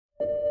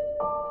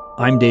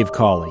I'm Dave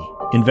Cawley,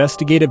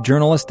 investigative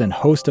journalist and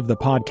host of the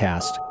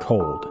podcast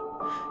Cold.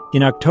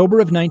 In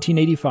October of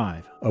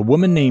 1985, a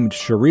woman named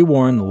Cherie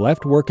Warren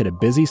left work at a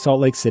busy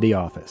Salt Lake City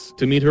office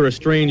to meet her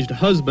estranged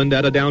husband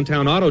at a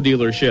downtown auto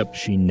dealership.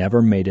 She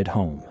never made it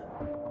home.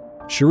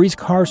 Cherie's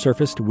car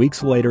surfaced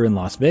weeks later in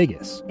Las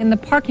Vegas. In the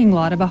parking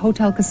lot of a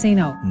hotel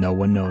casino. No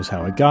one knows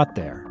how it got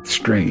there.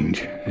 Strange.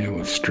 It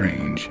was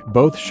strange.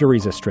 Both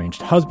Cherie's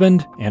estranged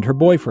husband and her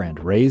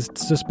boyfriend raised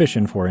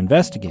suspicion for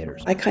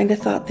investigators. I kind of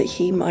thought that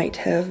he might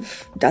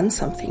have done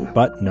something.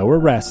 But no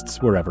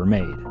arrests were ever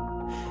made.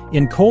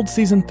 In Cold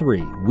Season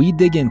 3, we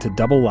dig into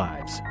double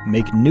lives,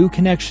 make new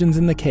connections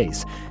in the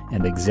case,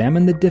 and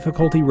examine the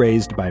difficulty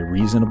raised by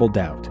reasonable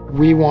doubt.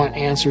 We want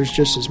answers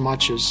just as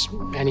much as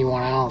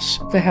anyone else.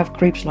 They have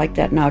creeps like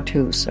that now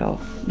too,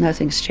 so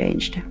nothing's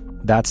changed.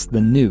 That's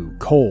the new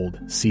Cold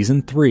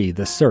Season 3,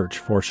 The Search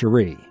for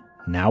Cherie,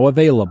 now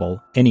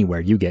available anywhere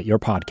you get your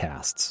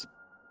podcasts.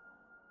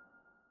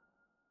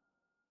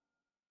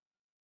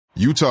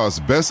 Utah's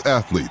best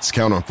athletes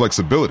count on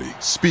flexibility,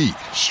 speed,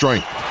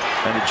 strength.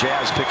 And the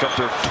Jazz pick up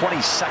their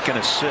 22nd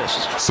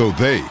assist. So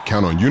they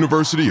count on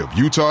University of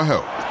Utah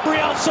Health.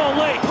 Real Salt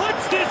Lake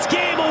puts this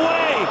game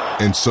away.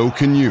 And so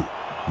can you.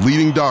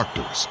 Leading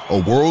doctors, a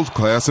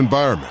world-class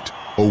environment,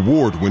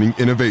 award-winning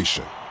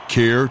innovation,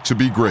 care to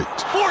be great.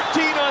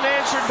 14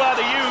 unanswered by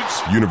the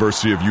Utes.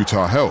 University of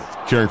Utah Health,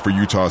 caring for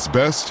Utah's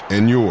best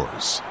and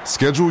yours.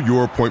 Schedule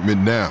your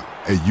appointment now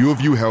at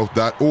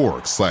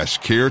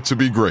uofuhealth.org/care to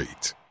be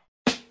great.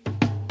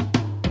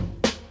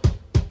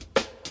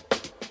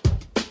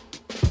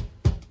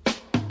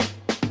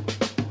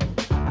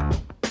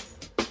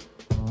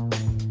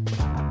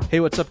 Hey,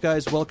 what's up,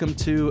 guys? Welcome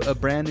to a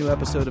brand new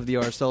episode of the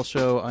RSL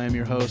Show. I am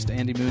your host,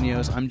 Andy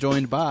Munoz. I'm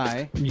joined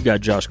by... You got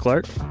Josh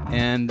Clark.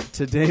 And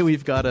today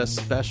we've got a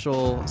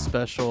special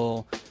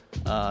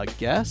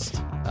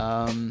guest.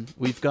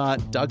 We've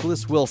got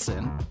Douglas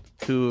Wilson,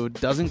 who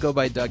doesn't go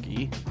by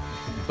Dougie,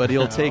 but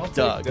he'll take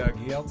Doug.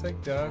 I'll take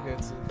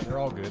Doug. They're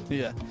all good.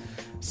 Yeah.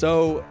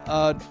 So,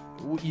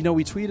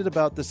 we tweeted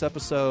about this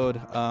episode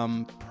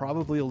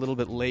probably a little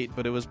bit late,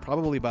 but it was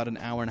probably about an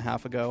hour and a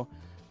half ago.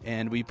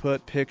 And we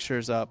put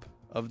pictures up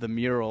of the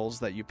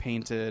murals that you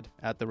painted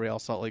at the Real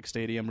Salt Lake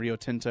Stadium, Rio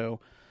Tinto.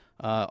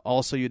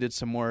 Also, you did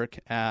some work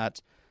at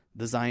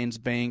the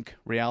Zions Bank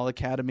Real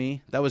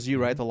Academy. That was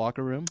you, right? The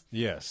locker room?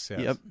 Yes.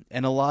 Yep.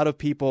 And a lot of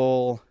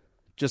people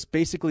just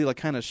basically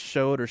kind of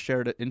showed or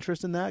shared an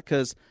interest in that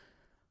because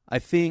I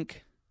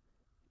think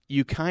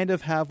you kind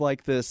of have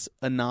like this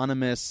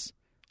anonymous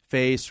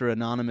face or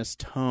anonymous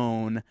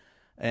tone.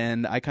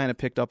 And I kind of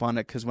picked up on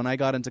it because when I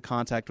got into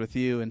contact with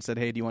you and said,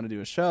 hey, do you want to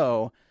do a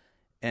show?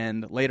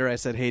 And later I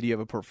said, hey, do you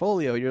have a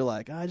portfolio? You're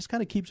like, I just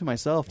kind of keep to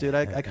myself, dude.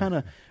 I kind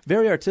of,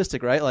 very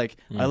artistic, right? Like,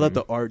 I let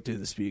the art do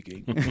the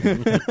speaking.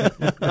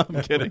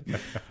 I'm kidding.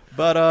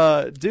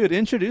 But, dude,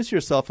 introduce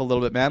yourself a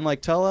little bit, man.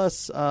 Like, tell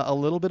us a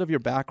little bit of your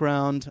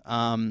background,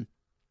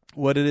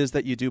 what it is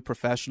that you do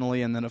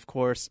professionally, and then, of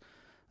course,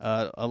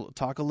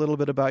 talk a little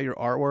bit about your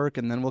artwork,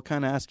 and then we'll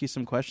kind of ask you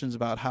some questions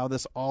about how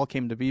this all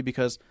came to be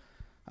because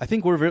I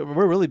think we're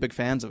really big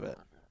fans of it.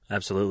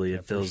 Absolutely.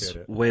 It feels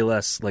way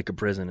less like a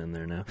prison in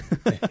there now.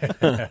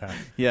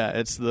 Yeah,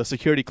 it's the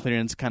security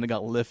clearance kind of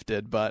got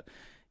lifted. But,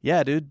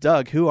 yeah, dude,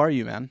 Doug, who are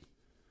you, man?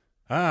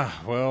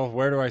 Well,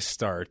 where do I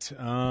start? So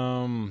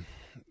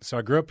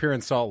I grew up here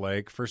in Salt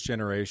Lake, first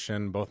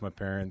generation. Both my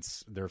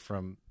parents, they're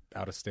from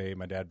out of state.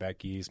 My dad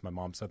back east, my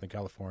mom Southern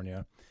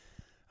California.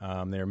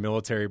 They're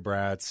military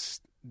brats,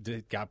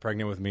 got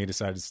pregnant with me,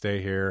 decided to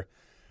stay here.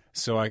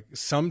 So I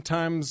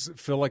sometimes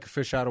feel like a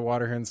fish out of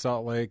water here in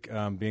Salt Lake,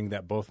 being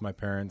that both my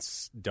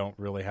parents don't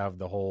really have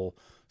the whole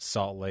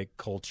Salt Lake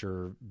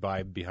culture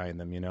vibe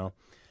behind them, you know.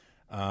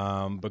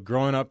 But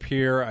growing up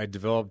here, I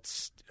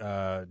developed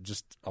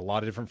just a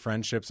lot of different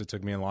friendships. It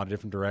took me in a lot of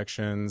different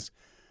directions.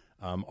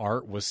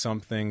 Art was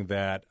something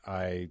that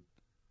I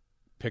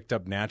picked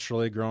up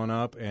naturally growing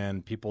up,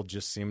 and people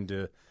just seemed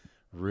to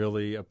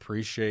really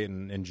appreciate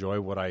and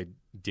enjoy what I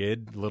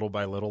did little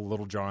by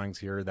little drawings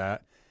here or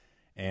that.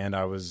 And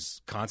I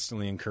was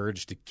constantly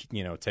encouraged to,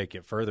 take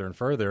it further and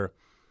further.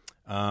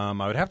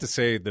 I would have to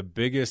say the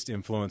biggest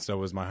influence, though,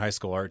 was my high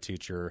school art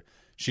teacher.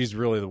 She's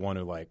really the one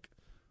who,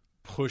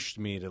 pushed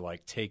me to,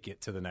 take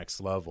it to the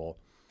next level.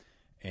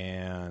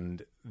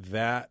 And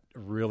that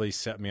really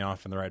set me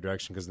off in the right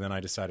direction because then I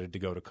decided to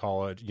go to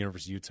college,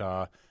 University of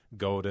Utah,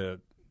 go to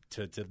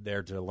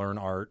there to learn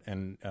art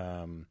and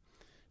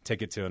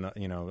take it to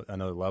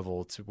another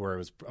level to where it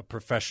was a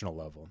professional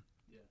level.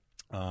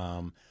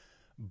 Yeah.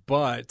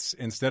 But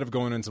instead of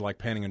going into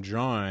painting and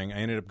drawing, I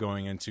ended up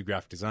going into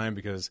graphic design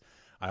because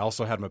I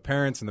also had my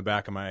parents in the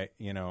back of my,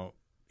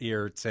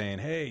 ear saying,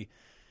 hey,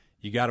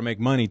 you got to make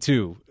money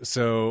too.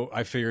 So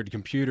I figured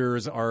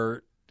computers,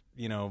 art,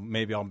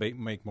 maybe I'll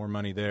make more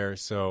money there.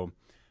 So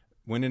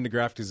went into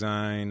graphic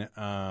design.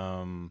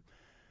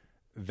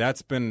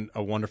 That's been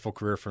a wonderful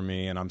career for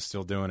me, and I'm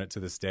still doing it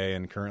to this day.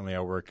 And currently I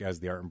work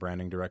as the art and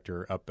branding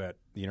director up at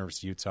the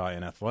University of Utah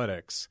in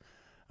athletics.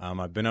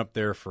 I've been up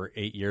there for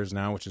 8 years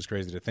now, which is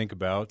crazy to think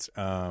about.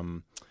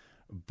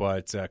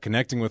 But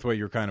connecting with what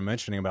you were kind of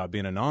mentioning about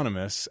being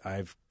anonymous,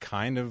 I've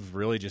kind of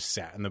really just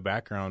sat in the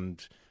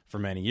background for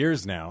many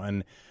years now.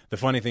 And the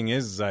funny thing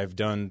is I've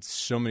done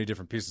so many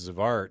different pieces of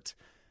art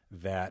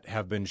that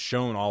have been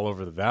shown all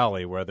over the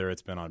valley, whether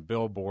it's been on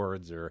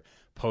billboards or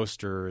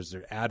posters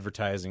or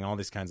advertising, all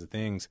these kinds of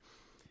things.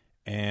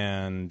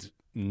 And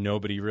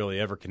nobody really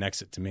ever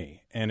connects it to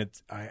me. And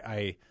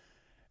I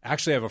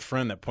actually have a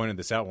friend that pointed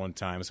this out one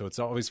time. So it's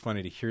always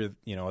funny to hear,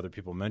 other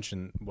people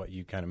mention what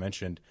you kind of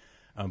mentioned.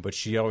 But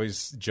she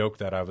always joked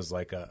that I was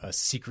like a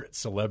secret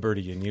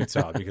celebrity in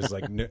Utah because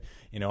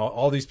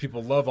all these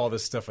people love all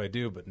this stuff I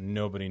do, but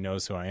nobody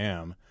knows who I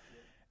am.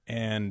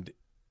 And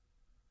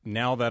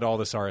now that all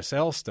this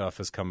RSL stuff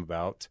has come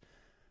about,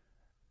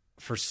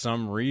 for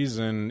some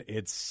reason,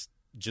 it's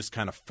just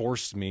kind of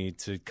forced me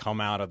to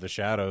come out of the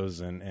shadows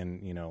and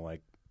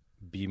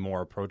be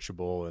more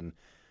approachable and,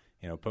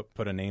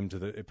 put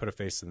a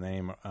face to the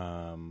name,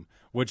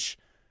 which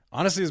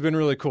honestly has been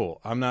really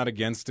cool. I'm not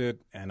against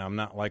it, and I'm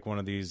not like one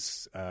of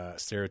these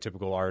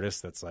stereotypical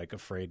artists that's like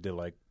afraid to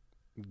like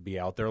be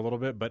out there a little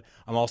bit, but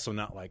I'm also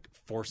not like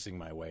forcing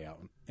my way out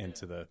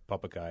into the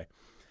public eye.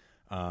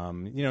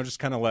 Just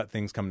kind of let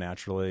things come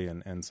naturally,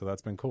 and so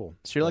that's been cool.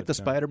 So you're like the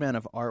Spider-Man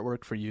of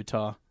artwork for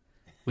Utah.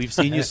 We've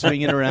seen you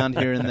swinging around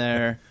here and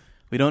there.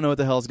 We don't know what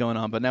the hell's going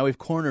on, but now we've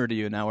cornered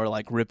you. Now we're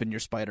like ripping your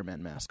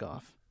Spider-Man mask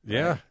off.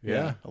 Yeah,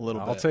 a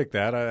little bit. I'll take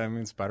that. I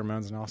mean,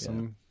 Spider-Man's an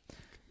awesome.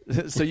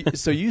 Yeah.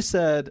 So you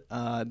said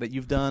that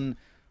you've done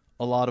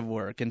a lot of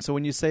work, and so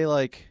when you say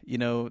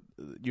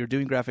you're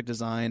doing graphic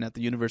design at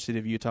the University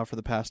of Utah for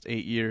the past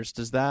 8 years,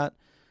 does that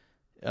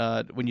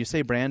when you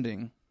say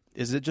branding?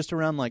 Is it just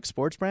around like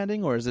sports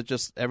branding, or is it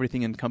just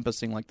everything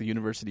encompassing like the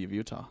University of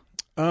Utah?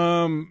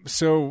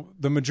 So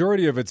the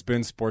majority of it's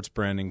been sports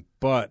branding,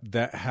 but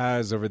that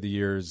has over the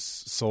years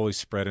slowly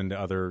spread into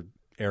other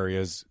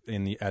areas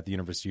at the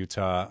University of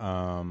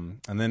Utah.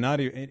 And then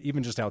not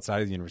even just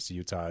outside of the University of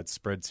Utah, it's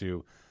spread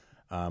to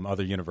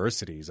other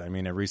universities. I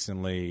mean, I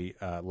recently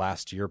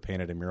last year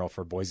painted a mural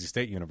for Boise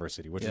State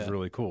University, which is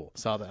really cool.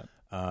 Saw that.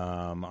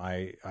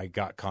 I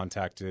got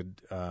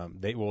contacted.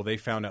 They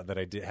found out that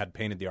I had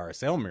painted the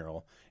RSL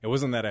mural. It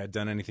wasn't that I had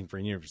done anything for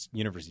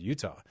University of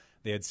Utah.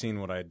 They had seen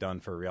what I had done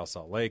for Real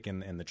Salt Lake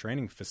in the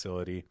training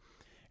facility,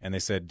 and they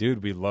said,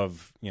 "Dude, we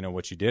love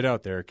what you did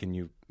out there. Can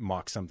you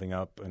mock something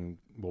up, and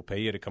we'll pay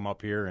you to come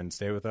up here and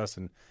stay with us,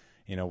 and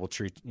we'll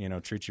treat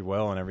you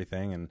well and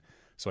everything." And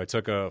so I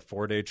took a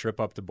 4-day trip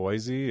up to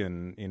Boise,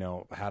 and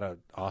had an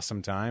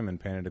awesome time and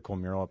painted a cool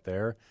mural up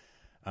there.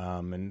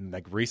 And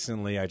like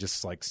recently, I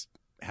just like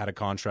had a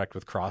contract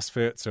with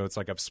CrossFit, so it's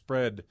like I've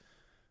spread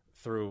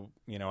through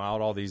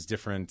out all these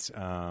different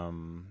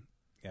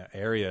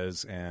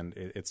areas, and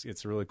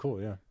it's really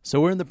cool. Yeah.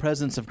 So we're in the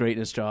presence of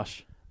greatness,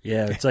 Josh.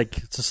 Yeah, it's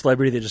a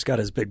celebrity that just got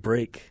his big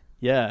break.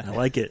 Yeah, I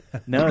like it.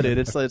 No, dude,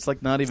 it's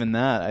like not even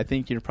that. I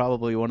think you're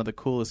probably one of the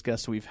coolest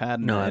guests we've had.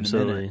 In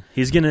absolutely. a minute.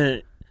 He's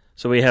gonna.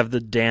 So we have the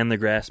Dan the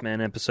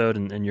Grassman episode,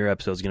 and your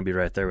episode's gonna be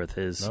right there with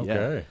his. Okay,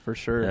 yeah, for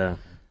sure. Yeah.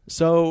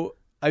 So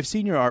I've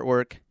seen your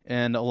artwork,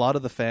 and a lot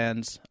of the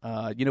fans.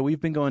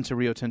 We've been going to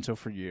Rio Tinto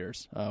for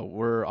years.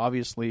 We're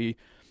obviously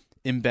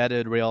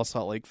embedded Real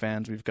Salt Lake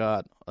fans. We've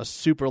got a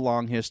super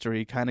long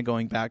history, kind of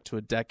going back to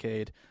a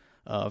decade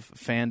of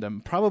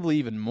fandom, probably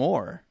even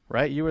more,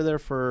 right? You were there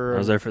I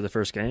was there for the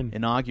first game.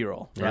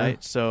 Inaugural,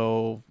 right?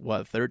 So,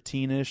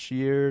 13-ish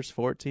years,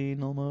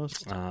 14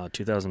 almost?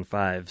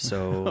 2005,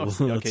 so...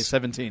 okay,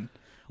 17.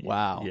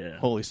 Wow. Yeah.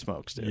 Holy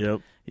smokes, dude.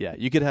 Yep. Yeah,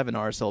 you could have an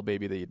RSL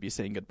baby that you'd be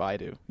saying goodbye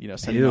to,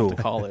 sending off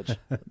to college.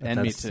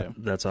 And me too.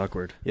 That's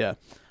awkward. Yeah.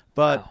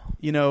 But,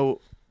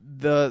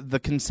 the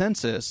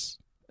consensus...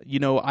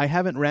 I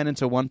haven't ran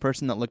into one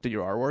person that looked at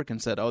your artwork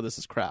and said, "Oh, this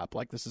is crap.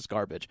 Like, this is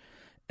garbage."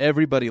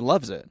 Everybody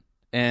loves it,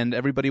 and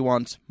everybody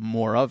wants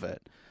more of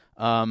it.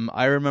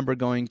 I remember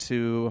going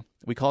to,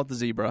 we call it the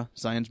Zebra,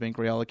 Zions Bank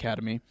Real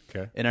Academy.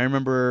 Okay. And I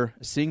remember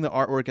seeing the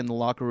artwork in the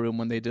locker room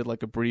when they did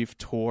like a brief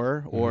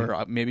tour,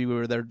 or maybe we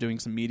were there doing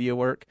some media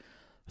work.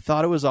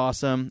 Thought it was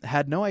awesome.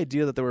 Had no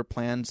idea that there were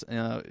plans,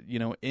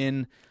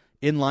 in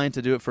line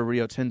to do it for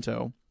Rio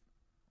Tinto.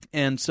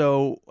 And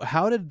so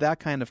how did that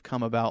kind of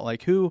come about?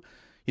 Like, who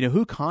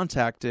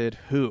contacted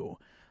who?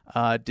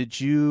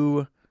 Did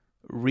you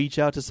reach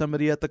out to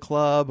somebody at the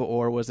club,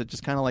 or was it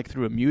just kind of like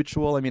through a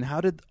mutual? I mean, how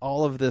did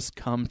all of this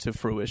come to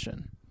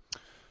fruition?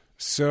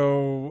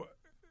 So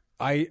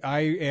I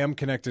am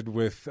connected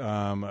with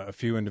a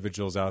few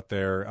individuals out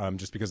there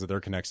just because of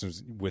their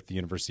connections with the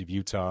University of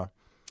Utah.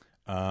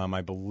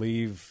 I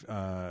believe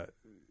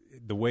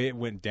the way it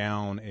went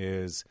down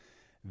is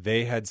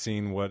they had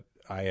seen what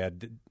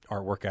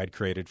artwork I'd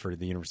created for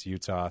the University of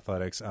Utah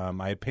Athletics.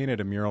 I had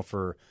painted a mural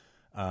for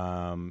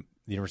the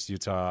University of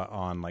Utah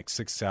on like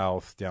 6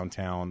 South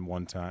downtown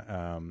one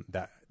time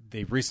that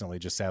they recently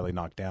just sadly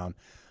knocked down.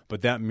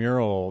 But that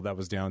mural that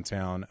was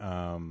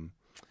downtown,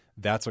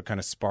 that's what kind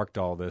of sparked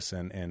all this.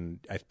 And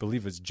I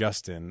believe it's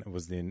Justin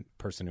was the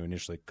person who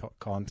initially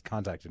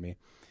contacted me.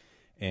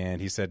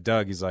 And he said,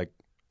 "Doug," he's like,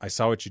 "I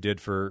saw what you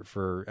did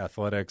for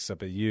athletics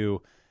up at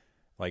U.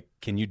 like,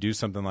 can you do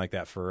something like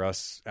that for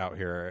us out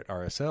here at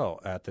RSL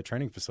at the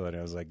training facility?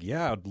 I was like,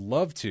 yeah, I'd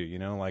love to,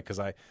 like, because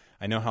I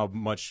know how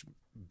much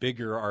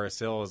bigger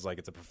RSL is. Like,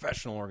 it's a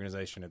professional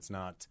organization. It's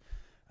not,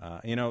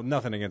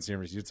 nothing against the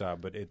University of Utah,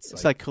 but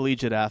it's like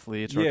collegiate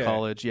athletes or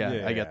college.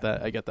 Yeah, I get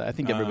that. I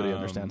think everybody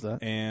understands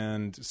that.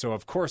 And so,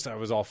 of course, I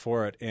was all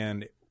for it.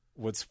 And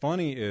what's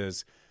funny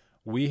is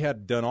we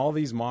had done all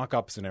these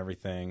mock-ups and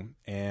everything,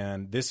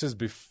 and this is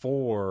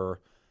before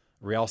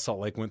Real Salt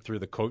Lake went through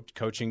the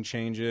coaching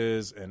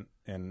changes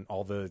and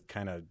all the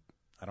kind of,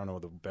 I don't know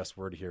what the best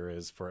word here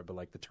is for it, but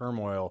like the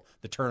turmoil,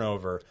 the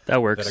turnover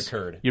that works. That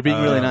occurred. You're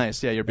being really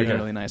nice. Yeah, you're being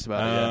really nice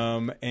about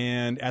it. Yeah.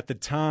 And at the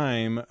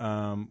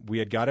time, we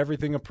had got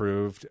everything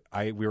approved.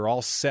 We were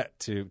all set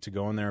to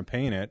go in there and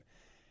paint it,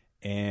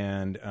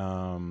 and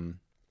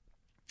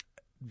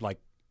like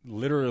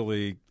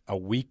literally a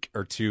week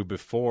or two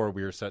before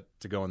we were set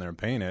to go in there and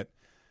paint it,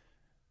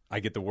 I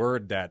get the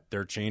word that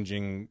they're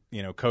changing,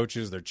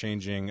 coaches, they're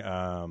changing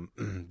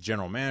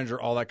general manager,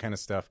 all that kind of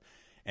stuff,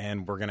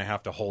 and we're going to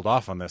have to hold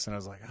off on this. And I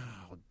was like,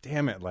 oh,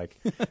 damn it. Like,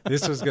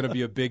 this was going to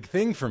be a big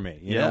thing for me.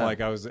 You know, like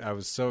I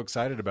was so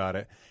excited about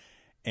it.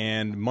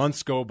 And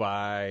months go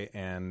by,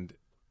 and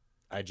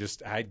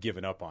I'd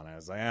given up on it. I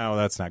was like, oh,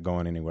 that's not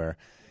going anywhere.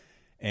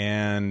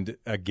 And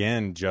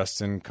again,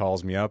 Justin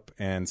calls me up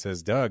and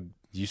says, Doug,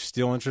 you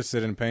still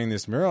interested in painting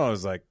this mural? I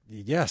was like,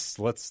 yes,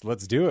 let's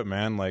do it,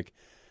 man. Like,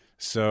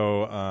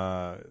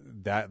 so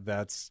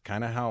that's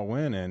kind of how it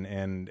went,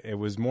 and it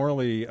was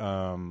morely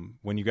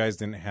when you guys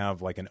didn't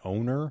have like an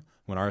owner,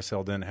 when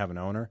RSL didn't have an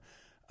owner,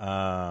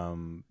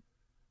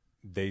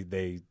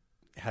 they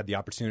had the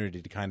opportunity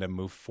to kind of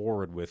move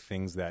forward with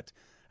things that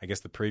I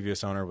guess the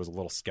previous owner was a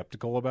little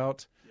skeptical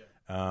about,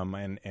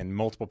 and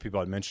multiple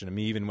people had mentioned to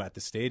me even at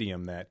the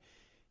stadium that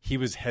he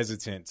was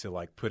hesitant to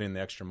like put in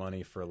the extra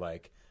money for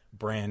like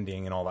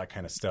branding and all that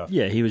kind of stuff.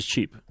 Yeah, he was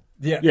cheap.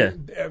 Yeah.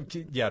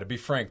 To be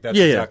frank, that's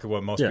exactly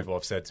what most people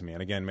have said to me.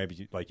 And again,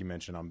 maybe like you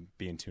mentioned, I'm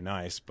being too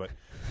nice, but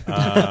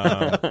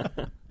so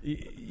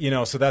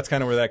that's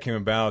kind of where that came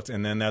about.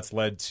 And then that's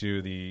led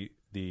to the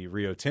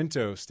Rio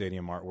Tinto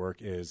Stadium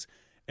artwork. Is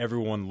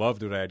everyone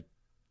loved what I had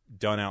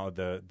done out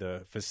of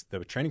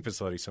the training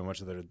facility so much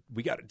that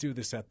we got to do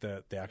this at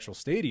the actual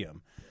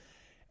stadium.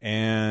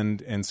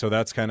 And so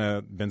that's kind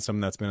of been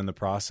something that's been in the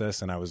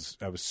process. And I was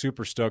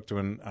super stoked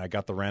when I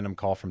got the random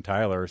call from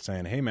Tyler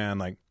saying, hey man,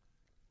 like,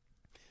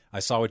 I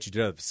saw what you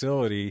did at the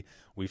facility.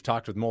 We've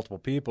talked with multiple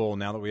people.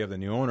 Now that we have the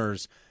new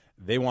owners,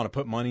 they want to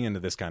put money into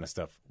this kind of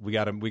stuff. We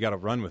got to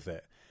run with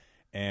it.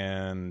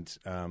 And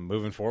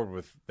moving forward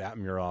with that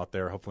mural out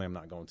there, hopefully I'm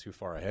not going too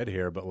far ahead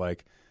here, but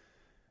like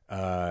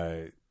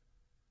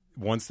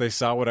once they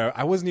saw what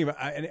I wasn't even,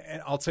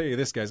 and I'll tell you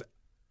this, guys,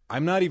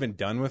 I'm not even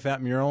done with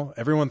that mural.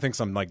 Everyone thinks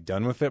I'm like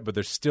done with it, but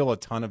there's still a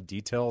ton of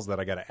details that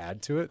I got to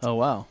add to it. Oh,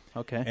 wow.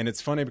 Okay. And it's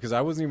funny because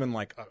I wasn't even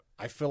like,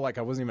 I feel like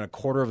I wasn't even a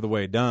quarter of the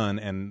way done,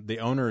 and the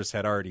owners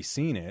had already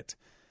seen it.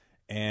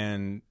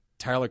 And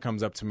Tyler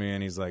comes up to me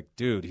and he's like,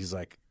 dude,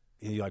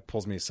 he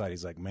pulls me aside.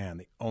 He's like, man,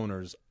 the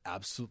owners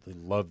absolutely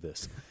love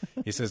this.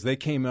 He says they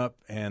came up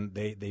and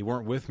they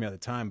weren't with me at the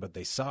time, but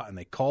they saw it and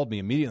they called me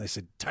immediately. They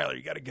said, Tyler,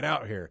 you got to get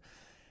out here.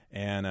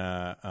 And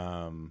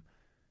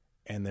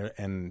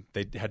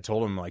they had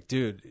told him like,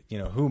 dude,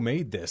 who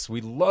made this?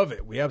 We love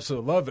it. We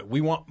absolutely love it.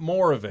 We want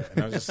more of it.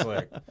 And I was just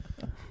like,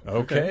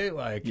 okay,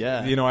 like,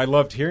 I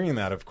loved hearing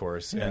that, of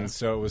course. Yeah. And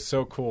so it was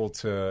so cool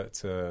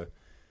to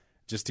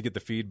just to get the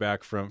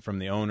feedback from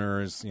the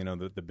owners,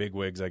 the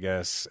bigwigs, I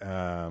guess.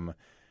 And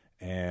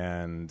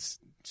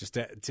just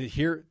to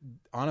hear,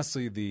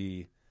 honestly,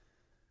 the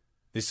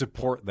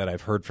support that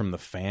I've heard from the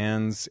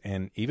fans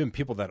and even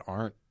people that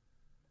aren't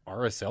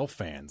RSL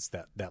fans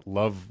that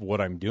love what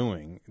I'm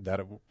doing,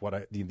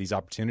 these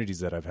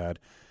opportunities that I've had.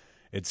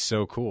 It's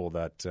so cool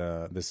that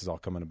this is all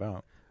coming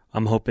about.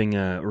 I'm hoping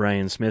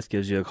Ryan Smith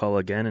gives you a call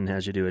again and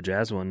has you do a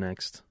jazz one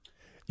next.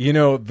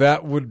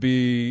 That would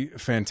be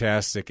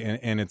fantastic,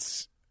 and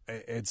it's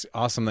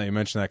awesome that you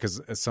mentioned that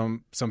because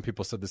some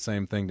people said the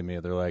same thing to me.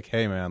 They're like,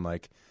 "Hey, man,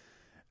 like,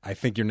 I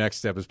think your next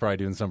step is probably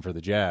doing something for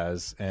the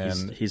Jazz."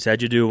 And he's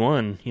had you do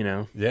one,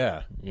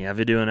 Yeah, you have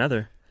to do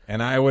another.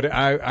 And I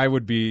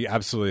would be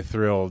absolutely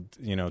thrilled,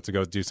 to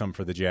go do something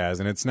for the Jazz.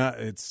 And it's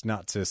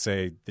not to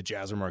say the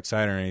Jazz are more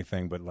exciting or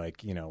anything, but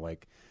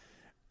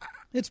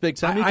it's big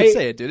time. You can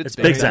say it, dude. It's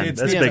big time.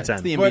 That's big time.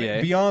 It's the NBA.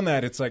 But beyond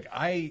that, it's like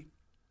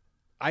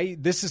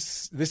this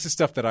is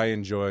stuff that I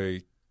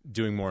enjoy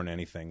doing more than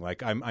anything.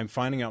 Like I'm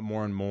finding out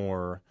more and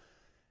more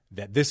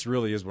that this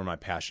really is where my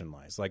passion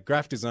lies. Like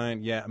graphic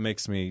design, it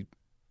makes me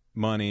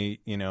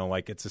money,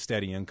 like it's a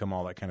steady income,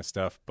 all that kind of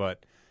stuff,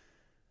 but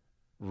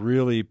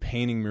really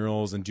painting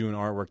murals and doing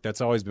artwork,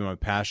 that's always been my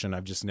passion.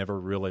 I've just never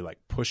really like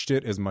pushed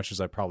it as much as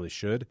I probably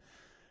should.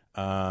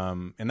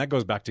 And that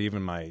goes back to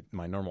even my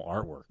normal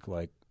artwork.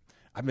 Like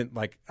I've been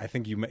like, I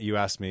think you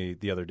asked me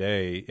the other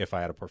day if I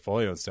had a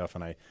portfolio and stuff.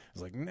 And I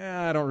was like,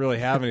 nah, I don't really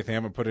have anything. I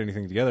haven't put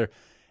anything together.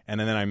 And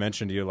then I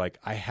mentioned to you, like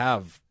I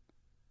have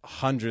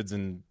hundreds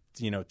and,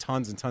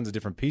 tons and tons of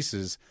different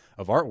pieces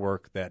of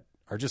artwork that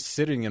are just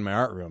sitting in my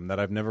art room that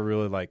I've never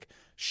really like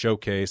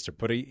showcased or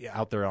put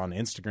out there on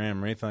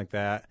Instagram or anything like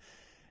that.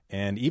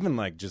 And even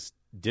like just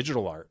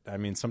digital art. I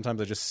mean, sometimes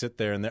I just sit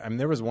there and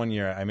there was one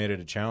year I made it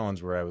a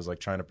challenge where I was like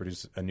trying to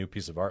produce a new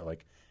piece of art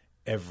like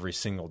every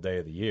single day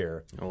of the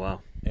year. Oh,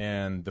 wow.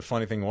 And the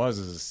funny thing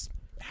is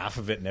half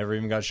of it never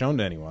even got shown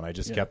to anyone. I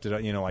just kept it,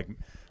 like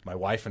my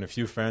wife and a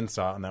few friends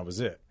saw it and that was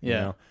it.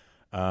 Yeah.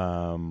 You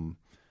know?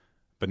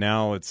 But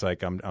now it's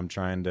like I'm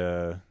trying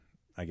to,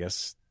 I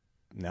guess,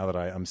 now that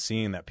I'm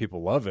seeing that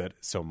people love it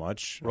so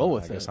much, roll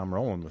with it. I guess I'm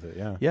rolling with it.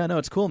 Yeah. Yeah, no,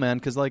 it's cool, man.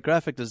 Because like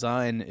graphic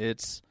design,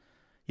 it's,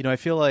 I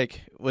feel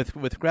like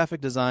with graphic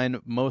design,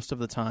 most of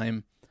the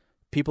time,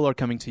 people are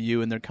coming to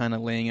you and they're kind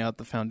of laying out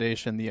the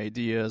foundation, the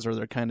ideas, or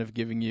they're kind of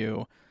giving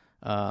you.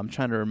 I'm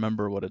trying to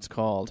remember what it's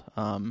called.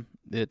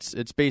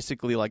 It's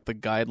basically like the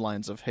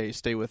guidelines of, hey,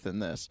 stay within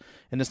this.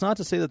 And it's not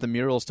to say that the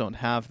murals don't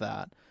have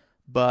that,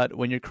 but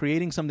when you're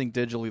creating something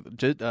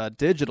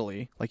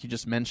digitally, like you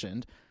just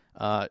mentioned.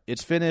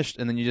 It's finished,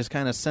 and then you just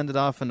kind of send it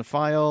off in a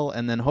file,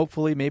 and then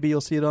hopefully maybe you'll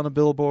see it on a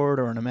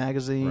billboard or in a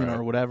magazine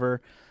or whatever.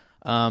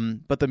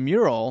 But the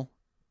mural,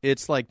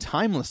 it's like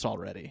timeless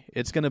already.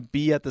 It's going to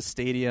be at the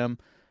stadium.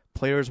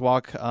 Players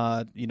walk,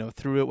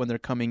 through it when they're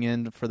coming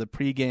in for the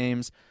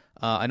pre-games.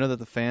 I know that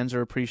the fans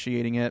are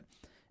appreciating it.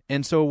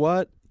 And so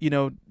what,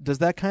 does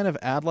that kind of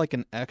add like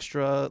an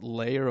extra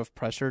layer of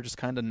pressure, just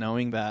kind of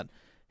knowing that,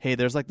 hey,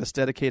 there's like this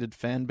dedicated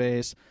fan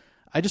base.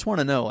 I just want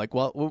to know, like,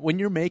 well, when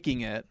you're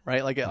making it,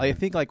 right? Like, I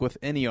think, like, with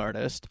any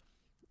artist,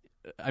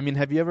 I mean,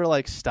 have you ever,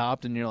 like,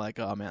 stopped and you're like,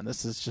 oh, man,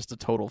 this is just a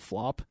total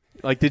flop?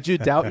 Like, did you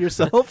doubt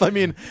yourself? I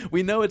mean,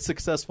 we know it's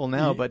successful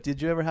now, but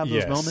did you ever have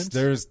those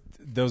moments?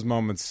 Those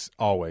moments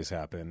always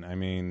happen. I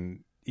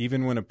mean,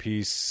 even when a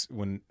piece,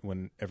 when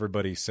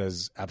everybody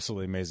says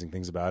absolutely amazing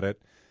things about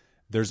it,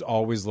 there's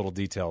always little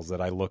details that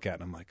I look at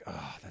and I'm like,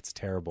 oh, that's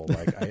terrible.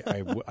 Like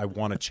I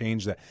want to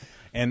change that.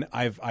 And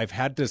I've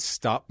had to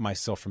stop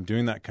myself from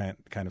doing that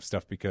kind of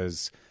stuff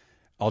because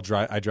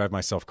I drive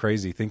myself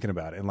crazy thinking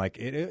about it. And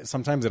like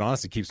sometimes it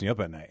honestly keeps me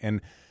up at night.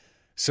 And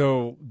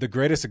so the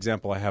greatest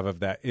example I have of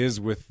that is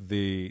with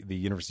the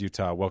University of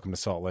Utah Welcome to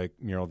Salt Lake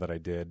mural that I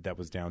did that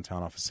was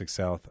downtown off of 6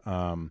 South.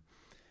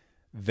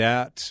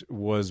 That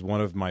was one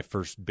of my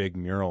first big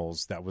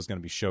murals that was going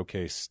to be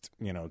showcased,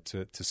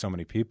 to so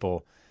many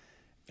people.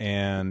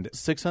 And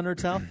 600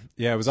 South?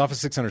 Yeah, it was off of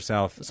 600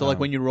 South. So like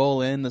when you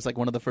roll in, that's like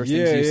one of the first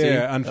things you see?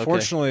 Yeah.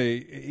 Unfortunately,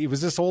 it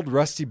was this old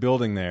rusty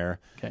building there.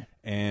 Okay.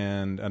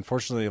 And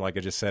unfortunately, like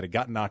I just said, it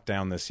got knocked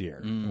down this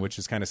year, which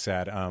is kind of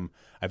sad.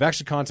 I've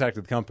actually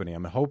contacted the company.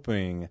 I'm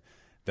hoping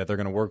that they're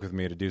going to work with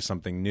me to do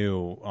something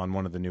new on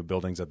one of the new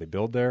buildings that they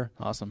build there.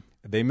 Awesome.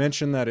 They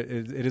mentioned that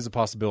it is a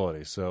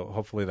possibility, so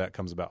hopefully that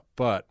comes about.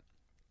 But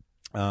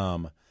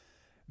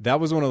that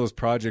was one of those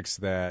projects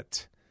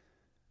that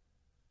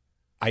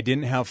I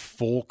didn't have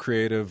full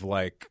creative,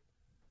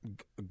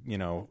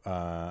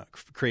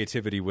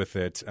 creativity with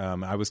it.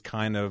 I was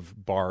kind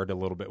of barred a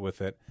little bit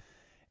with it.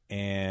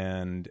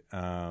 And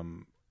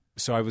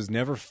so I was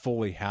never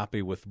fully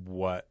happy with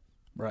what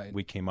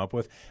we came up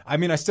with. I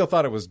mean, I still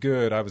thought it was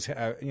good. I was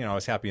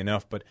happy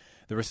enough, but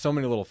there were so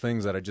many little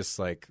things that I just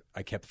I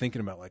kept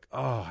thinking about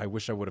oh, I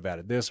wish I would have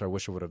added this, or I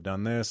wish I would have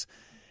done this.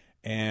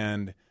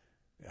 And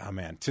oh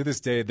man, to this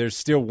day, there's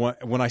still one.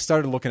 When I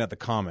started looking at the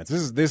comments,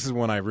 this is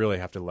when I really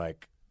have to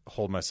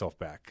hold myself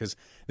back, because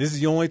this is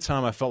the only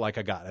time I felt like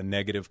I got a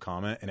negative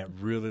comment, and it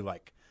really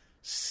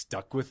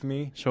stuck with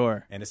me.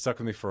 Sure. And it stuck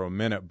with me for a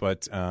minute.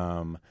 But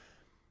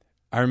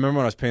I remember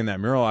when I was painting that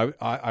mural, I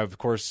of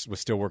course was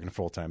still working a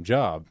full-time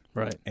job.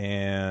 Right.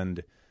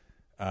 And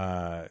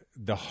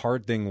the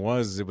hard thing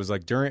was, it was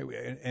during,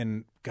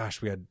 and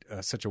gosh, we had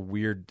such a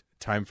weird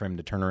time frame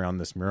to turn around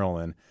this mural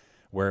in,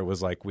 where it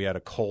was we had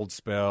a cold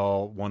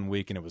spell one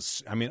week, and it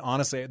was, I mean,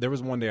 honestly, there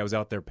was one day I was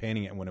out there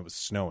painting it when it was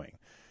snowing.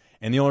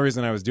 And the only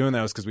reason I was doing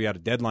that was because we had a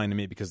deadline to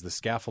meet, because the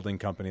scaffolding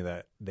company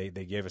that they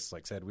gave us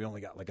said we only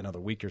got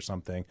another week or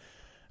something. And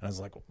I was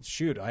like, well,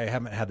 shoot, I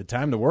haven't had the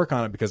time to work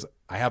on it because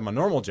I have my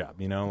normal job,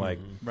 right.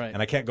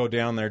 And I can't go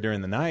down there during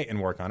the night and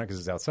work on it because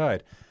it's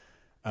outside.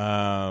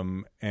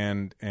 The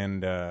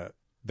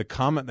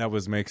comment that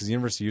was made, because the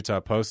University of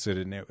Utah posted,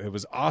 and it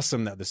was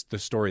awesome that the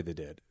story they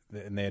did,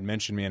 and they had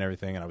mentioned me and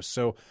everything, and I was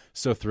so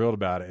thrilled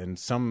about it. And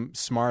some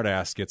smart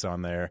ass gets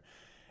on there,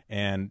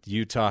 and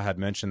Utah had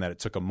mentioned that it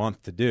took a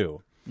month to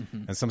do.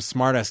 Mm-hmm. And some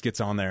smart ass gets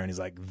on there and he's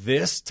like,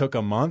 this took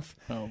a month?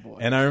 Oh, boy.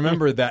 And I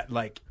remember that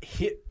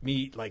hit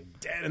me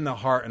dead in the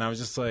heart. And I was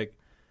just like,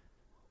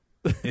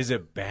 is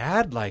it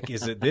bad?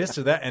 Is it this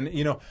or that? And,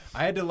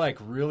 I had to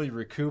really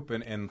recoup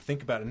and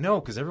think about it.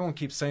 No, because everyone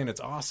keeps saying it's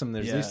awesome.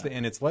 There's this thing,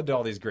 and it's led to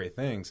all these great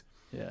things.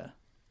 Yeah.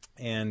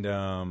 And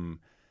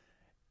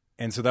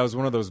so that was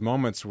one of those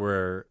moments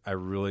where I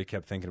really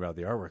kept thinking about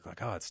the artwork,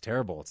 oh, it's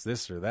terrible, it's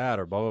this or that,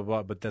 or blah, blah,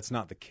 blah. But that's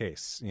not the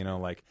case,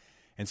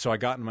 And so I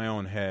got in my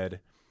own head,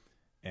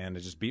 and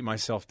to just beat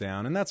myself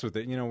down. And that's what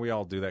we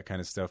all do that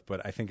kind of stuff.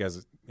 But I think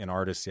as an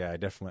artist, I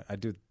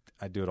do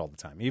it all the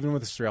time, even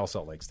with the Real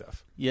Salt Lake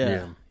stuff.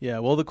 Yeah.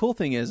 Well, the cool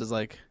thing is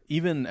like we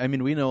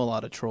know a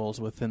lot of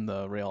trolls within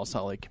the Real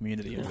Salt Lake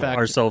community. In fact,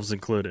 ourselves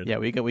included. Yeah,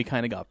 we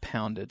kind of got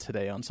pounded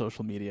today on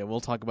social media. We'll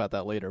talk about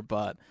that later.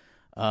 But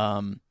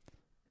like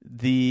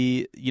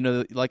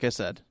I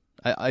said,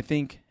 I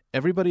think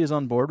everybody is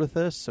on board with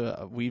this.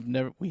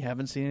 We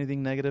haven't seen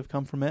anything negative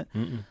come from it.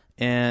 Mm-mm.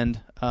 And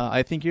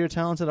I think you're a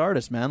talented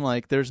artist, man.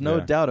 Like, there's no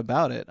doubt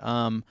about it.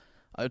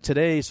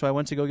 Today, so I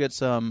went to go get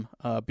some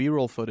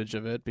B-roll footage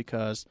of it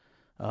because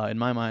in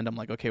my mind, I'm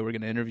like, okay, we're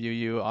going to interview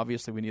you.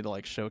 Obviously, we need to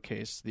like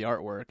showcase the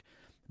artwork.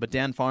 But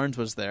Dan Farnes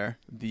was there,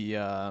 the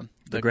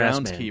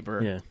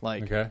groundskeeper,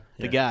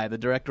 guy, the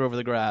director over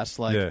the grass.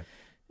 Like,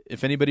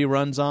 if anybody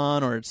runs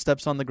on or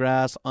steps on the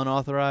grass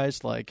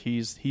unauthorized, like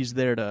he's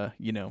there to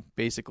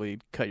basically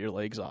cut your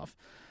legs off.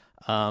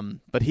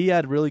 But he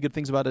had really good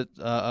things about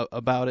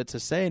it to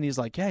say, and he's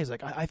like,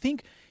 I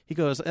think, he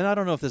goes, and I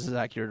don't know if this is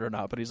accurate or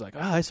not, but he's like,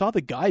 I saw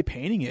the guy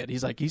painting it.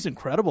 He's like, he's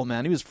incredible,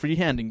 man. He was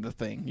freehanding the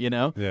thing,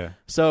 Yeah.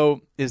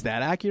 So is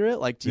that accurate?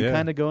 Like, do you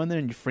kind of go in there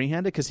and you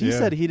freehand it? Because he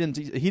said he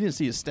didn't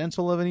see a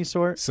stencil of any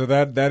sort. So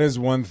that is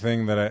one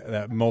thing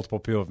that multiple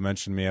people have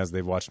mentioned me as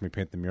they've watched me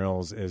paint the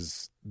murals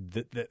is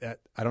that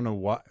I don't know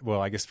what.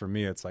 Well, I guess for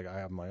me it's like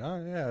I'm like,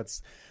 oh yeah,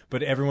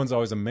 but everyone's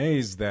always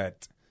amazed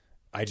that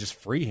I just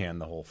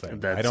freehand the whole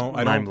thing. That's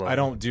I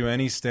don't do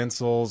any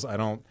stencils.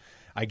 I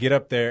get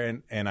up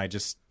there and I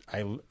just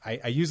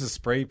I use a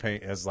spray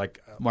paint as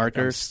like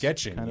markers, I'm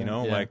sketching,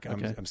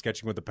 I'm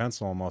sketching with a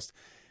pencil almost,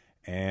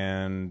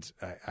 and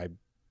I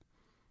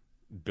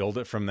build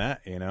it from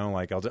that.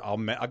 Like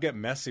I'll get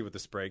messy with the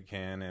spray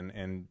can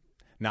and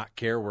not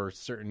care where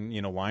certain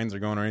lines are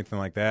going or anything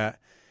like that.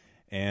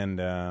 And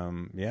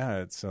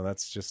so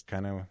that's just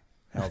kind of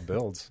how it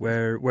builds.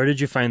 Where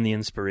did you find the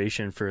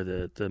inspiration for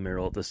the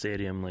mural at the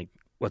stadium? Like,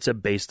 what's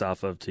it based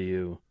off of to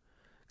you?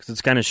 Because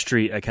it's kind of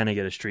street. I kind of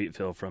get a street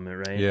feel from it,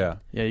 right? Yeah.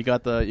 You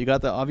got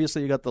the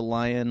obviously you got the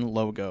lion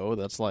logo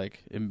that's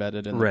like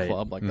embedded in the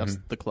club, like that's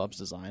the club's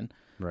design.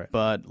 Right.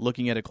 But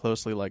looking at it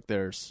closely, like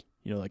there's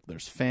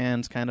there's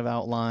fans kind of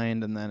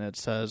outlined, and then it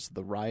says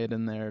the riot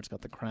in there. It's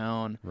got the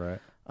crown. Right.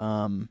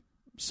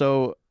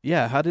 So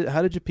yeah, how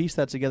did you piece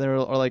that together,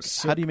 or like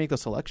how do you make the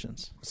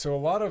selections? So a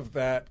lot of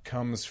that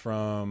comes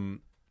from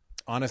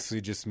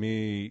honestly just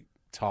me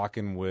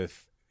talking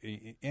with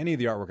any of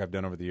the artwork I've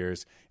done over the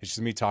years. It's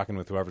just me talking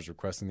with whoever's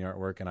requesting the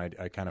artwork, and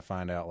I kind of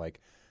find out like,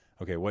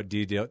 okay, what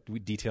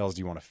details do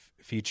you want to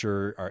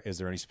feature? Or is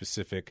there any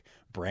specific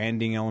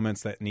branding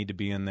elements that need to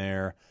be in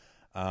there?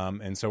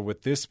 And so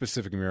with this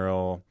specific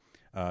mural,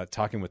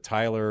 talking with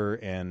Tyler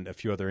and a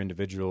few other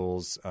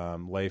individuals,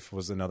 Leif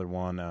was another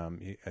one.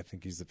 I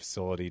think he's the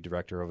facility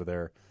director over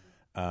there.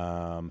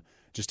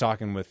 Just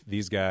talking with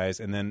these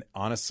guys, and then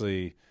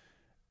honestly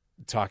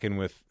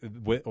talking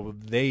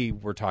they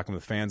were talking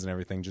with fans and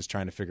everything, just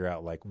trying to figure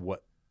out like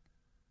what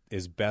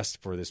is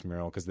best for this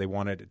mural, because they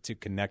wanted it to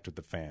connect with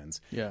the fans.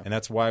 Yeah. And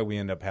that's why we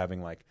end up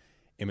having like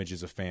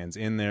images of fans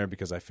in there,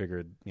 because I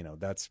figured,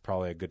 that's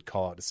probably a good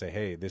call out to say,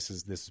 hey, this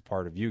is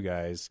part of you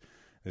guys.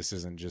 This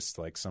isn't just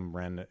like some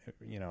random,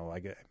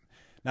 like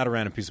not a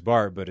random piece of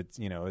art, but it's,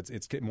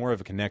 it's more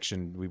of a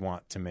connection we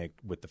want to make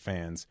with the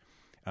fans.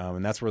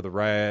 And that's where the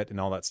riot and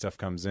all that stuff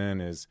comes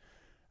in, is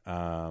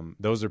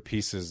those are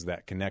pieces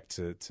that connect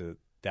to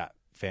that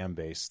fan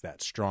base,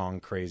 that strong,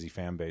 crazy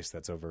fan base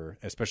that's over,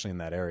 especially in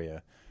that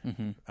area,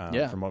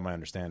 from what my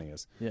understanding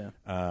is. Yeah.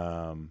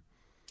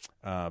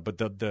 But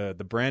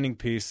the branding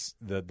piece,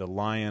 the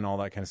lion, all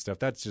that kind of stuff,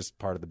 that's just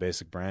part of the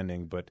basic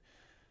branding. But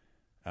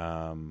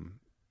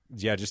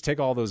just take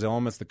all those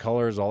elements, the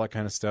colors, all that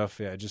kind of stuff.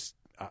 Yeah,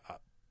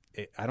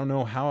 I don't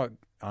know how it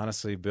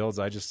honestly builds.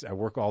 I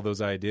work all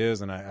those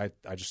ideas, and I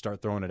just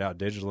start throwing it out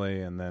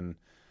digitally, and then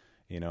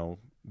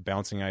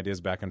bouncing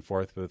ideas back and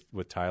forth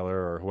with Tyler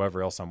or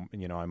whoever else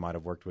I might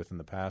have worked with in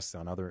the past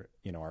on other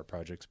art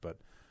projects. But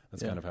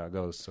that's kind of how it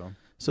goes.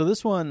 So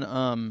this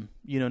one,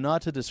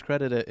 not to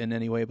discredit it in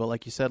any way, but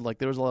like you said, like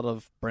there was a lot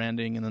of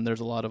branding, and then there's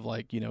a lot of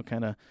like,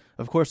 kind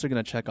of course they're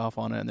going to check off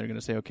on it, and they're going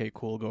to say, okay,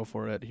 cool, go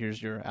for it. Here's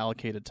your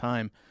allocated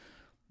time.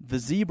 The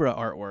zebra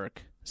artwork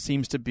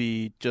seems to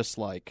be just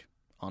like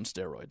on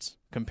steroids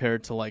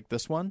compared to like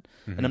this one.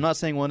 Mm-hmm. And I'm not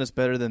saying one is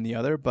better than the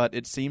other, but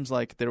it seems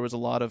like there was a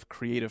lot of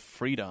creative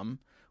freedom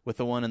with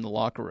the one in the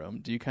locker room.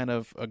 Do you kind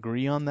of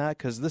agree on that?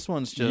 Because this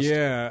one's just,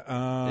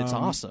 it's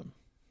awesome.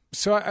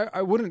 So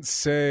I wouldn't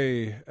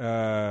say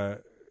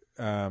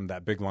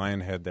that big lion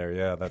head there.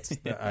 Yeah, that's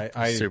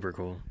I super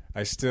cool.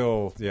 I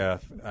still,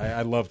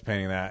 I loved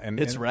painting that, and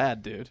it's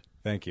rad, dude.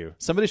 Thank you.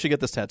 Somebody should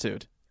get this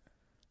tattooed.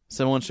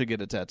 Someone should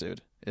get it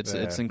tattooed.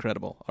 It's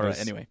incredible. All right,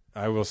 anyway.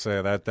 I will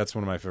say that's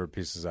one of my favorite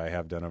pieces I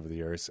have done over the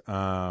years.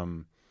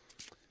 The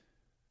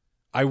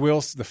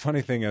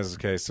funny thing is,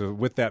 okay, so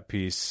with that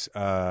piece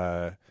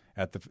at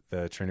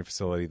the training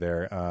facility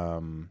there,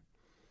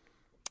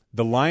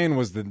 the lion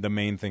was the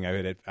main thing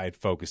I'd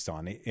focused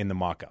on in the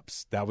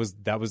mock-ups. That was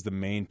the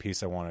main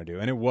piece I wanted to do,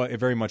 and it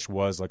very much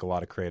was like a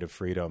lot of creative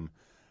freedom.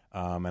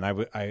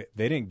 And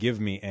they didn't give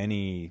me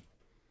any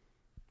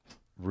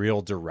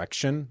real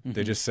direction. Mm-hmm.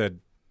 They just said,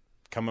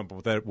 come up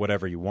with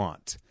whatever you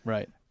want.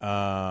 Right.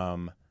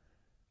 And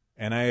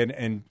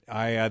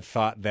I had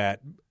thought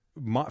that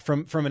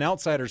from an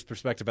outsider's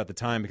perspective at the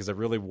time, because I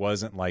really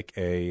wasn't like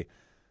I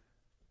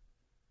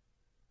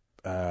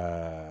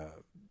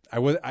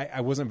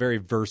wasn't very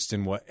versed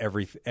in what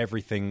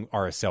everything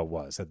RSL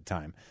was at the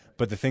time.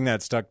 But the thing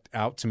that stuck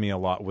out to me a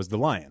lot was the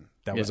lion.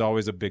 That was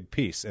always a big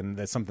piece, and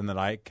that's something that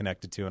I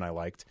connected to and I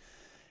liked.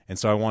 And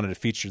so I wanted to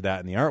feature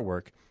that in the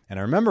artwork. And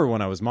I remember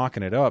when I was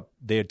mocking it up,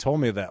 they had told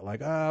me that,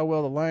 like,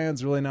 well, the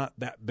lion's really not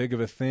that big of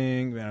a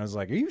thing. And I was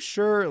like, are you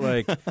sure?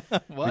 Like,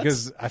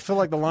 because I feel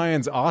like the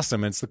lion's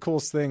awesome. It's the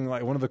coolest thing,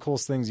 like one of the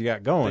coolest things you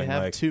got going. They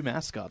have like, 2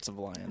 mascots of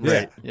lions.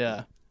 Right.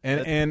 Yeah.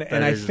 And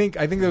I think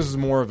this was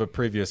more of a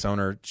previous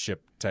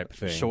ownership type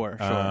thing. Sure.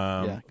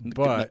 Yeah.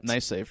 But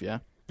nice save, yeah.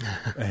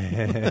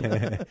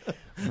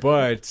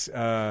 But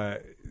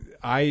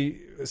I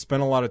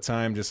spent a lot of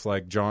time just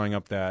like drawing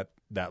up that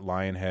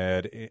lion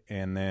head,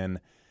 and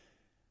then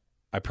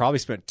I probably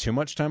spent too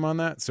much time on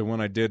that. So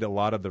when I did a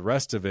lot of the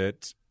rest of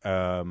it,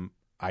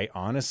 I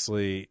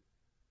honestly,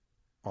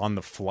 on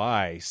the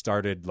fly,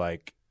 started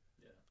like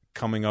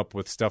coming up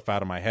with stuff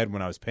out of my head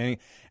when I was painting,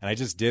 and I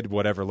just did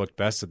whatever looked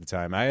best at the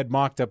time. I had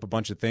mocked up a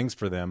bunch of things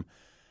for them,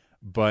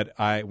 but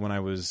when I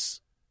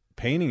was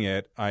painting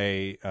it,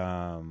 I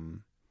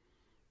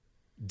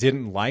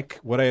didn't like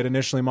what I had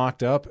initially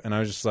mocked up, and I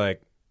was just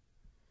like,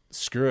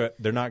 screw it,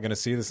 they're not going to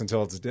see this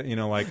until it's,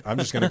 like, I'm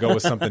just going to go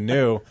with something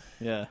new.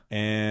 Yeah.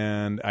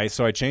 And I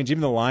changed, even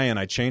the lion,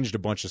 I changed a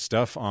bunch of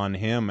stuff on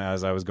him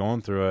as I was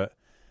going through it.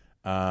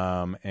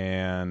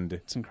 And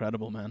it's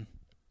incredible, man.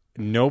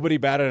 Nobody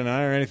batted an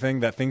eye or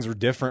anything that things were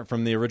different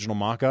from the original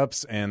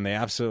mock-ups, and they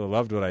absolutely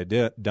loved what I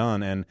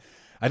done. And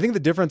I think the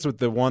difference with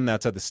the one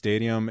that's at the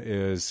stadium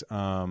is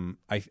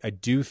I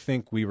do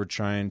think we were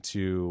trying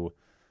to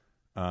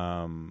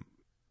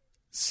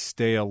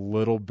stay a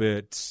little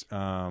bit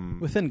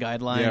within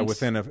guidelines. Yeah,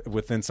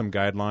 within some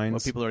guidelines.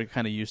 What people are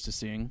kind of used to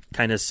seeing.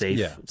 Kind of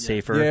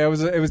safer. Yeah, it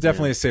was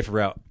definitely a safer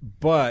route.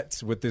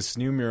 But with this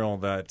new mural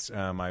that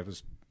I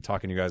was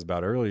talking to you guys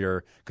about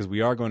earlier, because we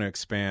are going to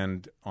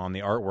expand on the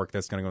artwork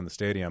that's going to go in the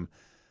stadium.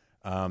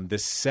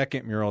 This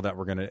second mural that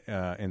we're going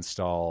to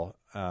install,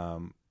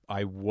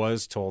 I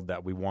was told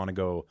that we want to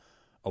go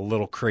a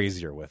little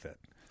crazier with it.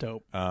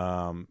 Dope.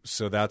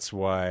 So that's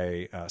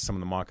why some of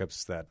the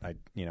mock-ups that I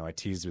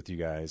teased with you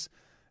guys,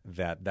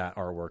 that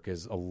artwork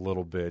is a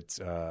little bit,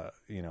 I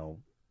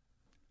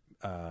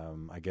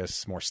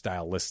guess more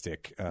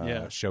stylistic,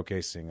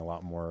 showcasing a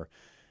lot more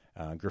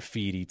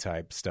graffiti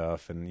type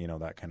stuff and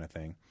that kind of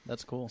thing.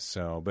 That's cool.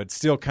 So, but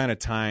still kind of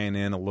tying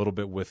in a little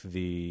bit with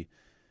the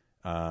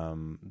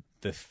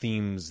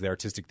themes, the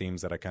artistic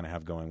themes that I kind of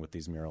have going with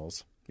these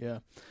murals. Yeah.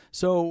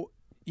 So,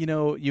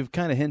 you've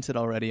kind of hinted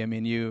already. I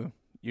mean, you're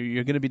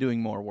going to be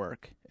doing more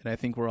work, and I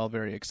think we're all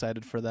very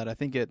excited for that. I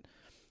think it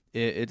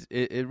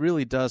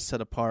really does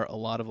set apart a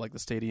lot of like the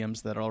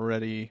stadiums that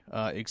already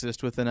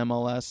exist within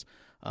MLS.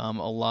 A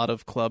lot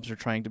of clubs are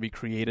trying to be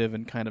creative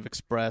and kind of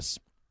express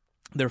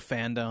their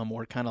fandom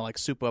or kind of like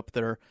soup up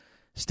their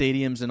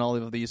stadiums in all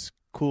of these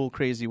cool,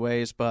 crazy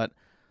ways. But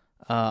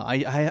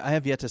I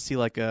have yet to see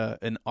like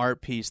an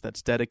art piece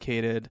that's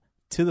dedicated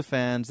to the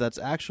fans, that's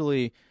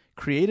actually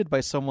created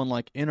by someone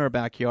like in our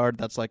backyard,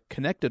 that's like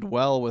connected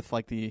well with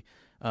like the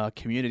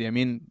community. I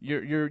mean,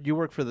 you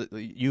work for the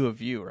U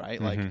of U, right?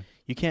 Mm-hmm. Like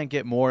you can't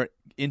get more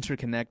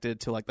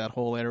interconnected to like that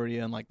whole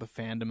area and like the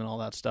fandom and all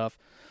that stuff.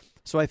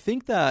 So I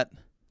think that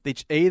they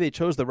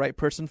chose the right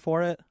person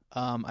for it.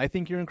 I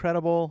think you're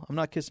incredible. I'm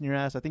not kissing your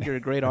ass. I think you're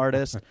a great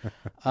artist.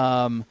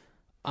 I'm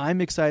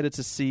excited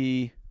to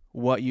see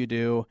what you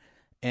do.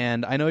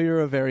 And I know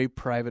you're a very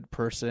private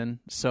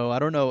person, so I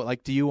don't know.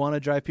 Like, do you want to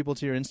drive people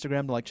to your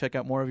Instagram to like check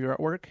out more of your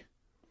artwork?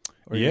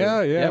 Yeah.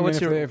 I mean,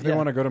 if they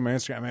want to go to my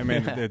Instagram, I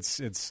mean,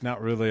 it's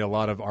not really a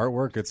lot of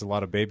artwork. It's a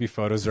lot of baby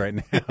photos right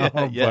now.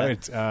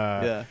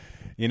 But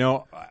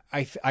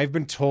I've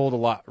been told a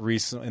lot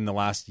recently in the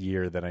last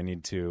year that I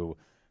need to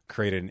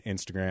create an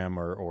Instagram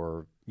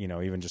or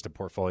even just a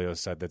portfolio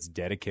set that's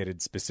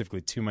dedicated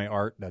specifically to my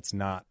art. That's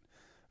not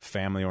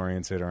family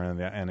oriented or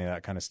any of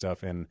that kind of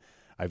stuff. And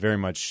I very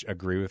much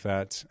agree with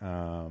that.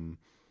 And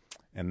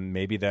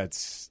maybe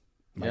that's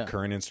my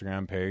current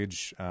Instagram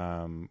page,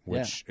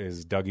 which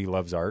is Dougie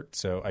Loves Art.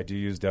 So I do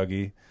use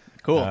Dougie.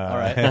 Cool. All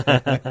right.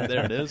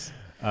 There it is.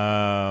 So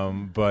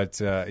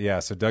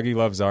Dougie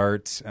Loves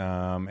Art.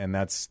 And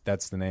that's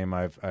the name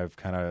I've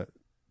kind of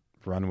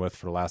run with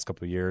for the last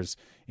couple of years,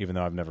 even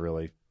though I've never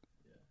really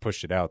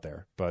pushed it out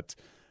there. But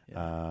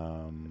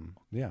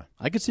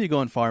I could see you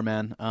going far,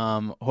 man.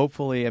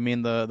 Hopefully, I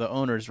mean, the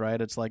owners,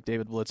 right? It's like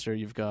David Blitzer.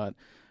 You've got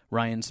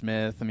Ryan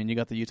Smith. I mean, you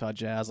got the Utah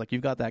Jazz. Like,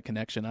 you've got that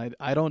connection.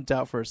 I don't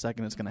doubt for a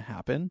second it's going to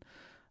happen.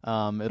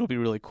 It'll be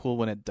really cool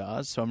when it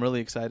does. So I'm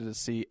really excited to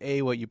see,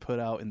 what you put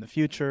out in the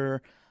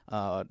future,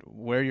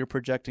 where you're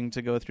projecting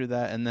to go through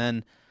that. And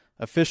then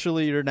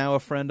officially, you're now a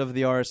friend of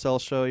the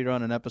RSL show. You're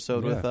on an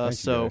episode with us.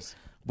 So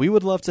we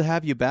would love to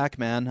have you back,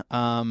 man.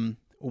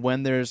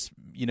 when there's,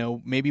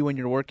 maybe when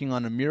you're working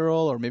on a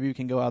mural, or maybe we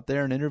can go out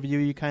there and interview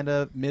you kind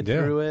of mid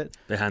through it.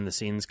 Behind the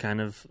scenes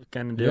kind of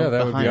deal. Yeah,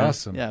 that would be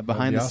awesome. Yeah,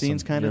 behind the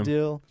scenes kind of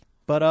deal.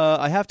 But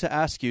I have to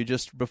ask you,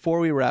 just before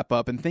we wrap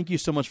up, and thank you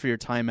so much for your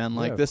time, man.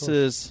 Like, this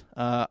is,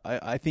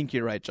 I think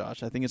you're right,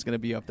 Josh. I think it's going to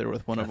be up there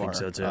with one of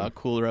our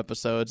cooler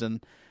episodes,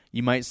 and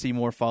you might see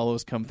more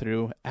follows come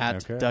through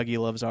at Dougie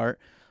Loves Art.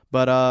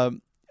 But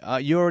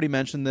you already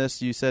mentioned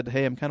this. You said,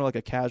 hey, I'm kind of like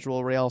a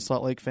casual Real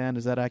Salt Lake fan.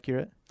 Is that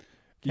accurate?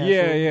 Casual?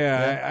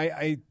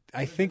 Yeah.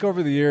 I think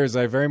over the years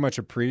I very much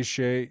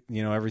appreciate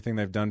everything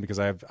they've done, because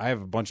I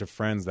have a bunch of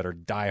friends that are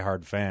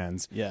diehard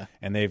fans. Yeah,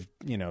 and they've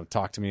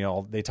talked to me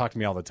all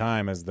the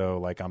time as though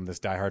like I'm this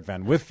diehard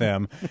fan with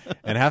them,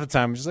 and half the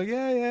time I'm just like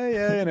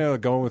yeah,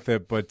 going with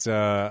it. But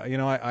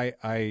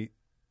I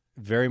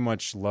very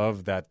much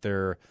love that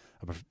they're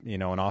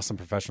an awesome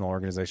professional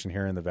organization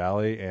here in the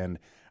Valley, and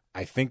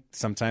I think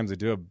sometimes they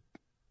do a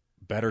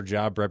better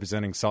job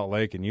representing Salt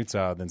Lake and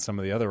Utah than some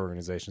of the other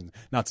organizations.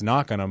 Not to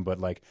knock on them, but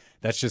like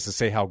that's just to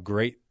say how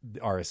great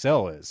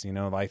RSL is.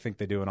 I think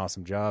they do an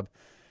awesome job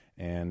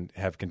and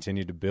have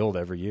continued to build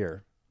every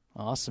year.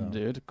 Awesome,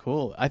 dude.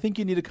 Cool. I think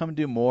you need to come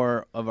do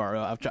more of our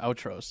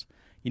outros.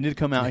 You need to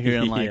come out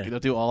here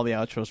and do all the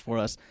outros for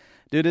us.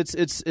 Dude,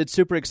 it's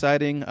super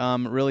exciting.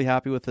 Really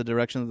happy with the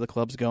direction that the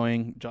club's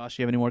going. Josh,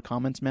 you have any more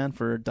comments, man,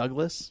 for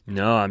Douglas?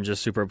 No, I'm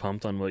just super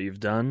pumped on what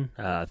you've done.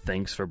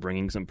 Thanks for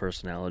bringing some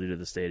personality to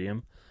the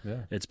stadium.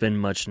 Yeah, it's been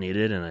much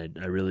needed, and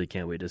I really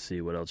can't wait to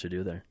see what else you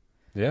do there.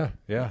 Yeah.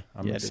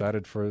 I'm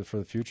excited for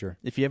the future.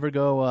 If you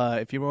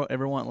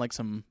ever want like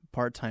some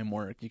part-time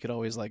work, you could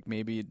always like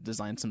maybe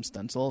design some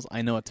stencils.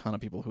 I know a ton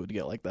of people who would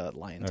get like that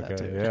lion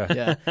tattoo.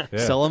 Yeah.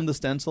 Sell them the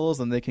stencils,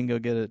 and they can go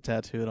get it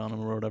tattooed on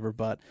them or whatever.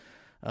 But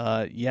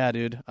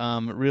dude,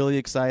 really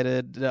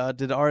excited.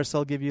 Did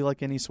RSL give you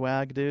like any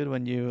swag, dude?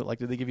 When you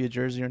did they give you a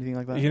jersey or anything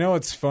like that?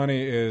 What's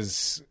funny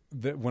is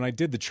that when I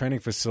did the training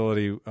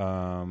facility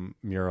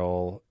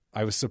mural,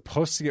 I was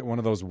supposed to get one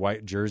of those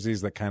white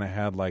jerseys that kind of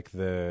had like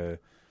the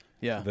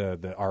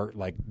art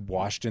like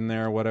washed in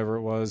there or whatever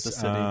it was. The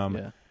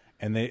city,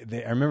 And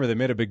I remember they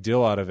made a big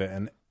deal out of it,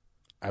 and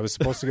I was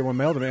supposed to get one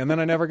mailed to me, and then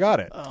I never got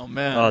it. Oh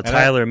man! Oh,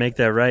 Tyler, make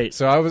that right.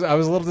 So I was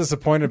a little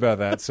disappointed about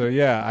that. So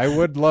yeah, I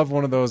would love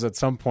one of those at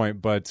some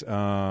point. But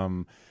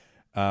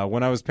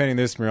when I was painting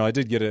this mural, I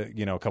did get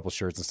a couple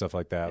shirts and stuff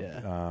like that.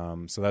 Yeah.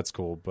 So that's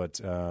cool.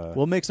 But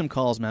we'll make some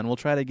calls, man. We'll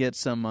try to get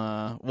some.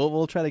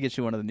 We'll try to get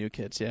you one of the new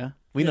kits. Yeah,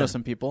 we know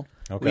some people.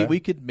 Okay.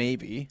 We could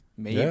maybe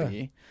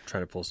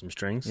try to pull some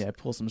strings. Yeah,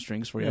 pull some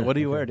strings for you. Yeah, what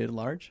do you wear, dude?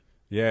 Large?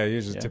 Yeah,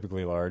 usually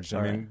typically large.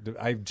 I mean,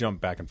 I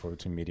jump back and forth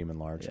between medium and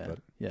large. Yeah. But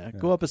yeah,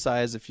 go up a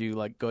size. If you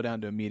like go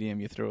down to a medium,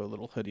 you throw a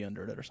little hoodie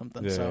under it or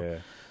something. Yeah.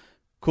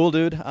 Cool,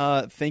 dude.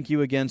 Thank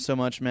you again so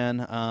much,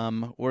 man.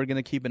 We're going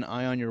to keep an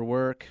eye on your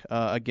work.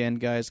 Again,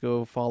 guys,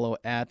 go follow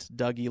at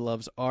Dougie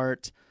Loves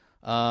Art.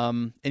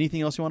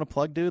 Anything else you want to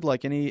plug, dude?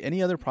 Like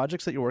any other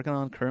projects that you're working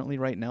on currently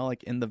right now,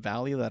 like in the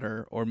Valley that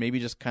are, or maybe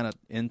just kind of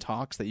in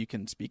talks that you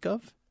can speak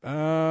of?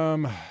 I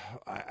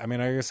mean,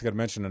 I guess I got to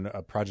mention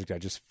a project I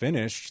just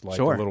finished a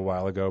little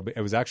while ago, but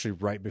it was actually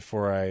right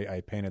before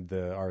I painted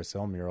the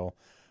RSL mural.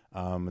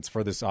 It's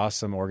for this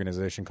awesome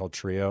organization called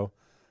Trio,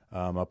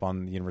 up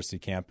on the university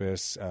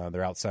campus.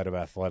 They're outside of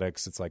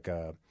athletics. It's like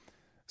a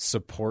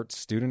support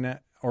student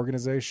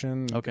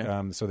organization.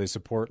 Okay. So they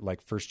support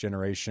like first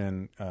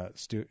generation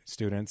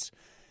students.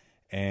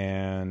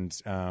 And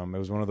it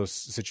was one of those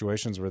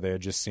situations where they had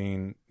just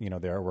seen, the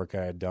artwork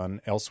I had done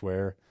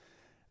elsewhere.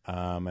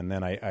 And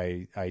then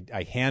I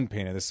hand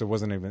painted this. So it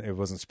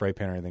wasn't spray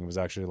paint or anything. It was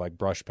actually like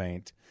brush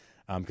paint,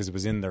 because it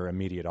was in their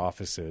immediate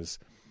offices.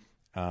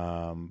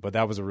 But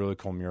that was a really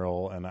cool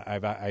mural, and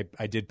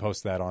I did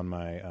post that on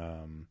my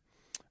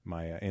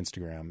my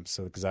Instagram.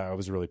 So because I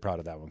was really proud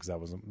of that one, because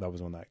that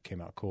was one that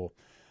came out cool.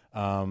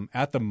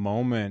 At the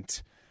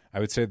moment, I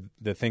would say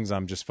the things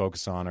I'm just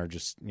focused on are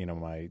just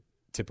my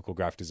typical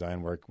graphic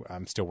design work.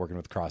 I'm still working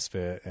with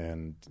CrossFit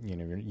and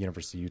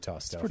University of Utah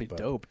stuff. It's pretty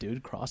dope,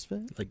 dude.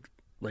 CrossFit,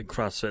 like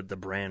CrossFit, the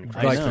brand.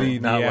 Like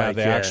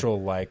the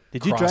actual like.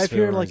 Did you drive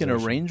here like in a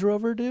Range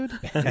Rover, dude?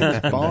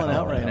 It's balling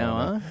out right now,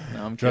 huh?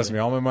 No, I'm Trust kidding. me,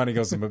 all my money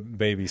goes to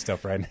baby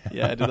stuff right now.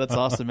 Yeah, dude, that's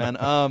awesome,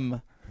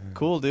 man.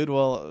 Cool, dude.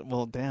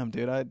 Well, damn,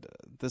 dude.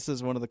 This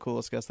is one of the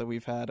coolest guests that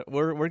we've had.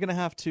 We're gonna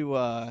have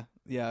to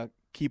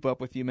keep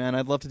up with you, man.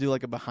 I'd love to do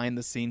like a behind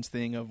the scenes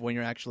thing of when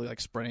you're actually like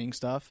spraying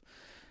stuff,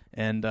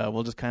 and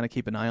we'll just kind of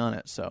keep an eye on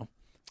it. So.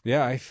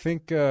 Yeah, I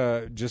think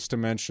just to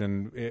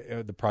mention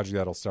the project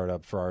that'll start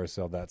up for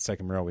RSL, that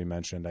second mural we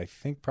mentioned, I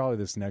think probably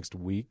this next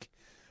week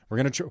we're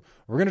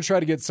gonna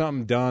try to get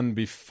something done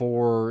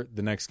before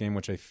the next game,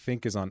 which I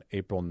think is on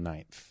April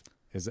 9th.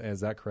 Is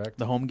that correct?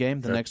 The home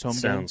game, next home game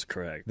sounds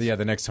correct. Yeah,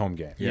 the next home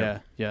game. Yeah,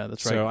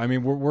 that's right. So I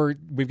mean,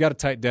 we've got a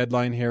tight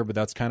deadline here, but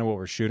that's kind of what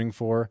we're shooting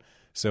for.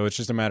 So it's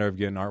just a matter of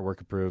getting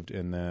artwork approved,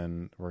 and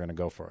then we're gonna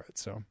go for it.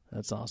 So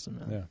that's awesome,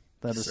 man. Yeah,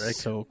 that is sick.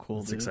 So cool.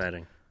 It's dude.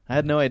 exciting. I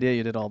had no idea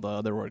you did all the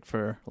other work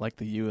for like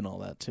the U and all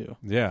that too.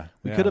 Yeah.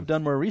 We could have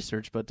done more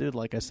research, but dude,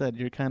 like I said,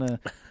 you're kind of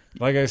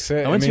like I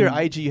said. I went to your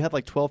IG. You had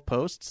like 12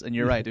 posts, and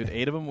you're right, dude.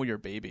 8 of them were your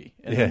baby,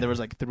 and then there was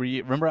like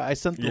 3. Remember, I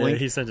sent the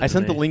link. I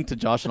sent the link to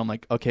Josh, and I'm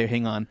like, okay,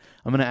 hang on.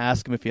 I'm gonna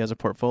ask him if he has a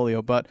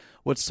portfolio. But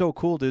what's so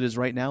cool, dude, is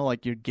right now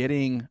like you're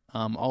getting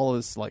all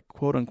this like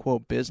quote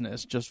unquote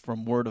business just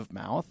from word of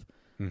mouth.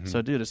 Mm-hmm.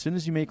 So, dude, as soon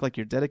as you make like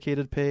your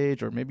dedicated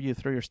page, or maybe you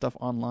throw your stuff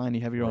online,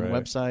 you have your own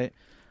website.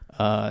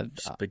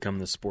 Just become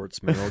the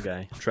sports mural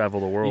guy. Travel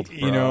the world.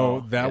 You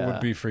know, that would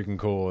be freaking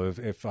cool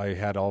if I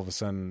had all of a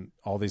sudden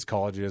all these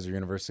colleges or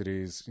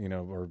universities, you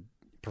know, or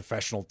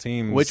professional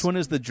teams. Which one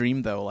is the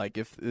dream though? Like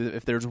if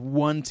there's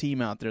one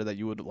team out there that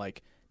you would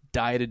like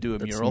die to do a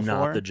mural for? That's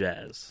not the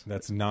Jazz.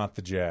 That's not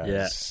the Jazz.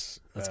 Yeah.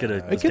 Let's get a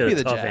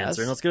tough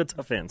answer. Let's get a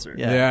tough answer.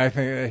 Yeah, I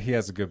think he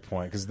has a good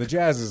point because the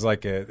Jazz is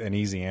like an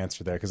easy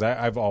answer there because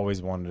I've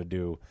always wanted to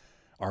do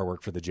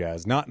artwork for the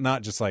Jazz,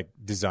 not just like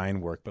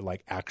design work, but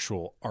like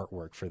actual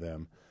artwork for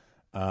them.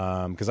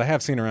 Because I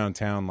have seen around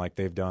town like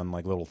they've done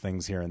like little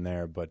things here and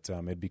there, but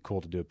it'd be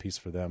cool to do a piece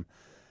for them.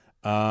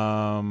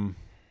 I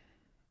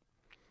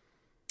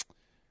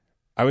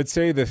would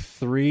say the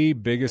 3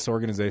 biggest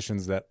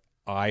organizations that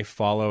I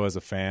follow as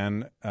a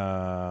fan.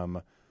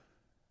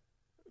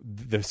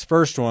 This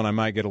first one I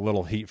might get a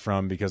little heat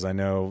from because I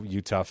know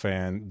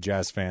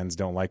Jazz fans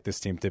don't like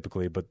this team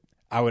typically, but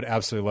I would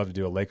absolutely love to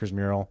do a Lakers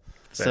mural.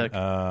 Sick.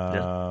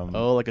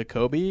 Like a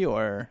Kobe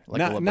or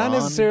like a LeBron? Not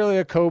necessarily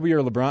a Kobe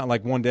or LeBron,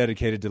 like one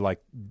dedicated to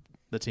like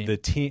the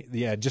team.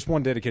 Yeah, just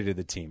one dedicated to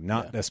the team,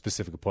 not a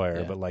specific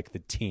player, but like the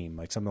team.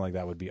 Like something like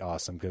that would be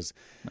awesome because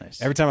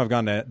every time I've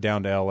gone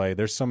down to LA,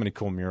 there's so many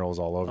cool murals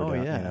all over LA,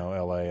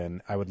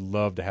 and I would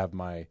love to have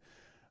my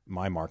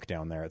mark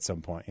down there at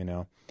some point, you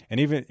know. And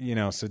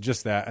even so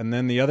just that, and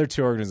then the other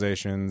 2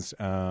 organizations,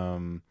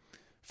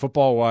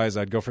 football wise,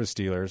 I'd go for the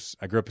Steelers.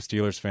 I grew up a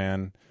Steelers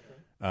fan.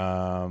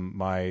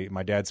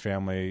 My dad's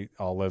family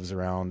all lives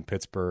around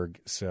Pittsburgh,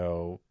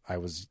 so I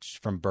was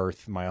from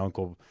birth. My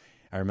uncle,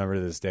 I remember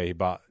to this day, he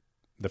bought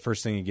the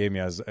first thing he gave me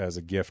as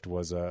a gift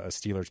was a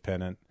Steelers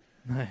pennant.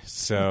 Nice.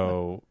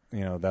 So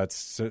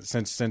that's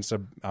since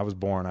I was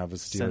born, I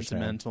was a Steelers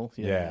sentimental.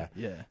 Fan.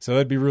 Yeah. So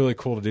that'd be really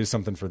cool to do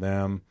something for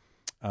them.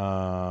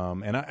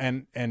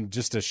 And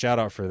just a shout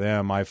out for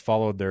them. I've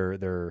followed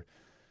their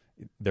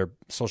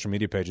social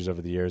media pages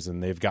over the years,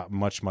 and they've got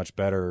much, much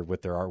better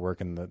with their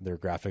artwork and their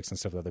graphics and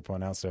stuff that they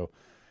point out. So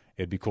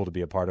it'd be cool to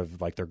be a part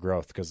of like their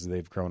growth because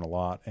they've grown a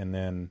lot. And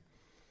then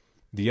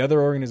the other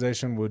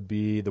organization would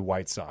be the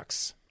White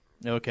Sox.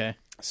 Okay.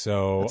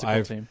 So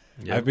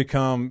I've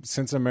become,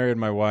 since I married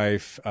my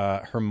wife,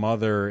 her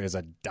mother is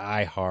a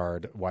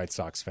diehard White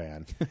Sox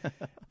fan.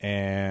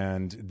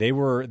 And they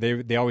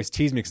always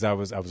teased me because I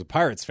was a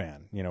Pirates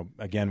fan,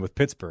 again with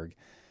Pittsburgh.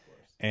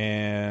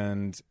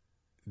 And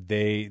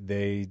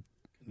they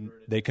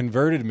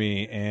converted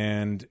me,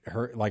 and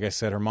her, like I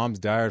said, her mom's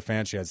diehard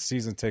fan. She had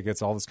season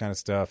tickets, all this kind of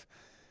stuff.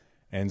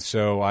 And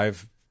so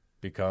I've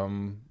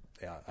become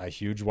a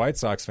huge White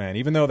Sox fan,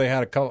 even though they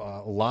had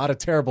a lot of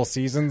terrible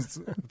seasons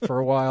for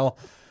a while.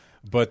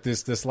 But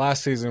this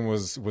last season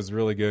was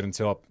really good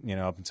up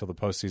until the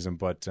postseason.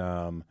 But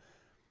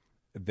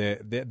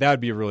that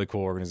would be a really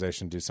cool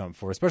organization to do something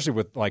for, especially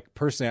with like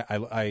personally,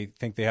 I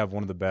think they have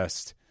one of the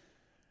best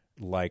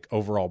like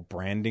overall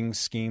branding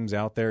schemes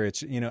out there. It's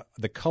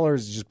the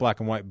colors is just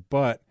black and white,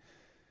 but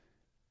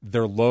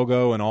their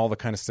logo and all the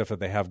kind of stuff that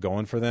they have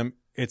going for them.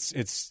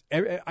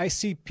 I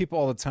see people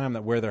all the time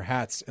that wear their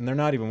hats and they're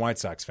not even White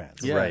Sox fans.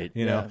 Yeah, right.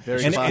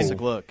 Very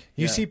classic look.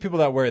 You see people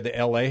that wear the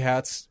LA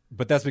hats,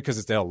 but that's because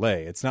it's LA.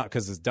 It's not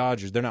because it's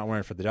Dodgers. They're not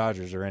wearing it for the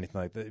Dodgers or anything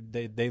like that.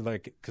 They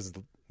like it because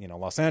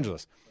Los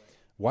Angeles.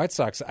 White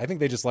Sox, I think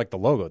they just like the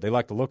logo. They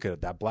like to look at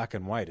it, that black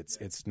and white.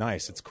 It's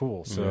nice. It's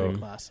cool. So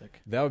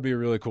classic. That would be a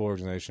really cool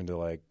organization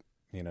to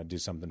do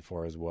something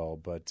for as well.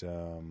 But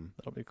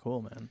that'll be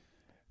cool, man.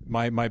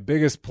 My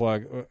biggest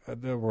plug,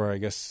 or I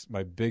guess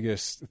my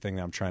biggest thing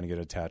that I'm trying to get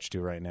attached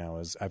to right now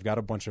is I've got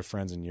a bunch of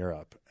friends in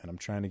Europe, and I'm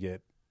trying to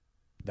get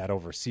that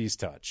overseas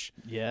touch.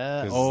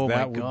 Yeah. Oh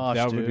my gosh,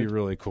 that would be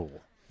really cool.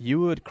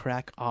 You would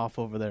crack off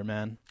over there,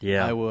 man.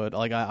 Yeah, I would.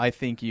 I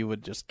think you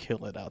would just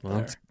kill it out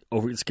there.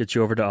 Let's get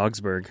you over to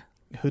Augsburg.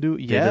 David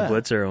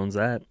Blitzer owns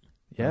that.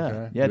 Yeah,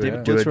 okay.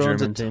 David Blitzer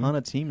owns a ton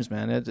of teams,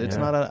 man. It's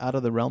not out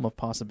of the realm of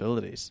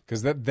possibilities.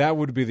 Because that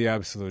would be the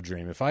absolute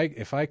dream. If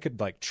I could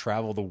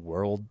travel the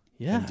world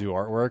and do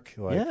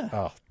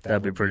artwork,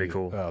 that'd be pretty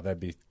cool. Oh, that'd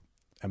be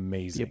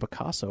amazing. Yeah,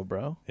 Picasso,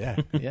 bro. Yeah,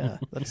 yeah.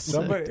 That's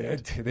somebody.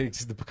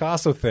 The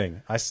Picasso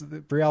thing.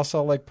 Real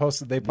Salt Lake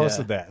posted. They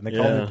posted that, and they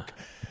called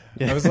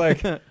me. I was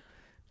like.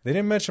 They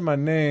didn't mention my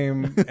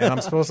name,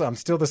 and I'm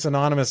still this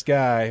anonymous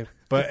guy,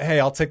 but hey,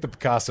 I'll take the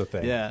Picasso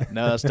thing. Yeah,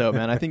 no, that's dope,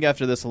 man. I think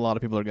after this, a lot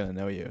of people are going to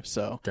know you.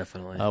 So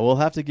definitely, we'll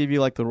have to give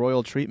you the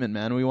royal treatment,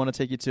 man. We want to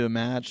take you to a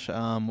match.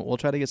 We'll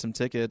try to get some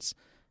tickets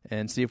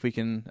and see if we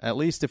can, at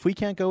least if we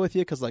can't go with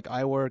you, because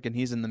I work and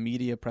he's in the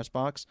media press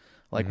box.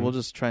 We'll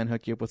just try and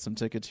hook you up with some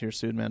tickets here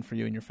soon, man, for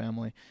you and your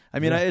family. I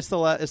mean, it's the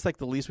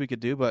least we could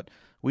do, but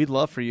we'd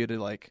love for you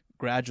to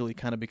gradually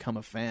kind of become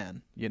a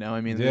fan. You know,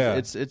 I mean, Yeah.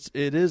 it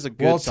is a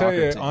good Well, I'll soccer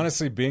tell you, team.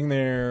 honestly, being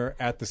there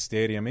at the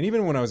stadium, and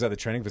even when I was at the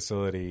training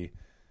facility,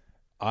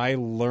 I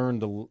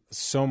learned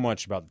so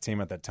much about the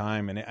team at that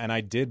time, and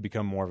I did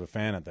become more of a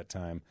fan at that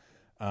time.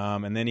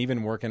 And then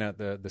even working at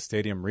the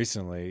stadium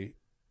recently,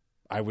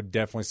 I would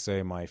definitely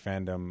say my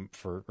fandom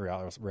for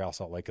Real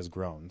Salt Lake has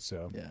grown.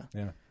 So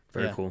yeah.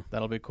 Very cool.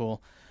 That'll be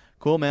cool.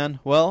 Cool, man.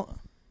 Well,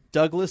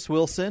 Douglas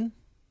Wilson,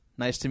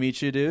 nice to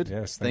meet you, dude.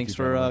 Yes, thanks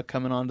for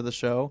coming on to the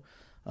show.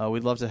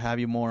 We'd love to have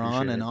you more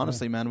on, and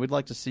honestly, man, we'd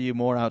like to see you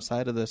more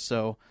outside of this.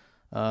 So,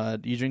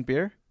 you drink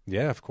beer?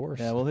 Yeah, of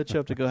course. Yeah, we'll hit you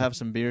up to go have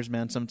some beers,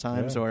 man,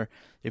 sometimes. Or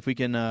if we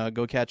can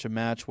go catch a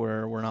match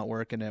where we're not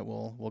working it,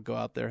 we'll go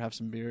out there, have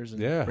some beers.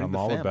 And bring I'm the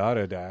all fam. about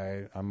it.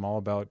 I'm all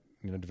about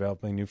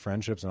developing new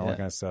friendships and all that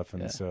kind of stuff.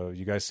 And so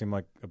you guys seem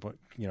like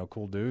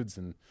cool dudes,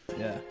 and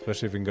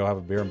especially if we can go have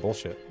a beer and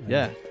bullshit.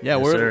 Yeah,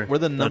 Yes, we're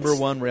the number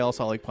one Real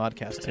Salt Lake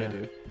podcast too,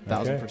 dude.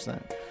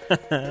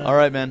 1,000%. All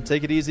right, man.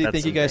 Take it easy.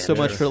 Thank you guys so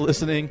much for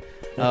listening.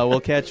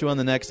 We'll catch you on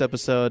the next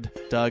episode.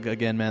 Doug,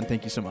 again, man,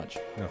 thank you so much.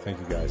 No, thank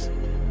you guys.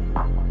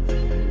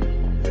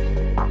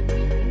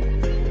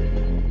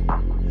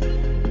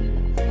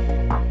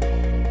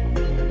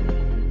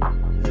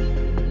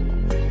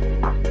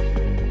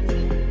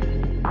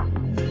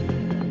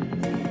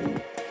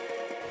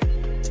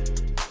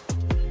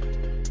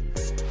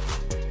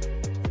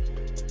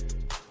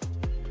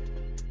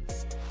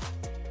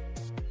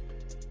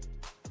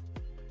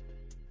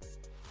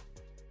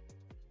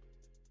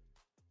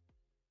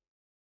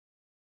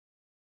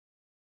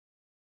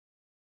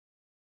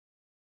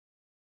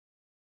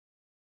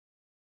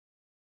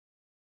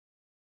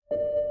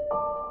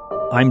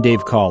 I'm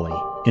Dave Cawley,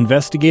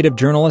 investigative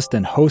journalist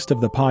and host of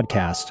the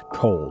podcast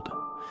Cold.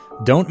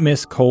 Don't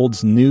miss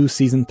Cold's new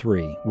Season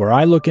 3, where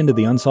I look into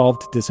the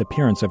unsolved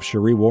disappearance of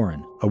Cherie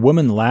Warren, a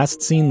woman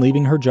last seen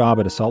leaving her job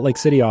at a Salt Lake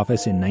City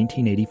office in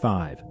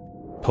 1985.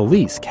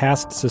 Police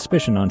cast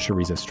suspicion on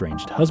Cherie's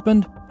estranged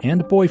husband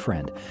and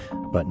boyfriend,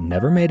 but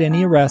never made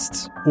any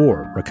arrests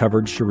or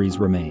recovered Cherie's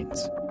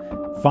remains.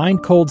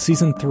 Find Cold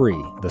Season 3,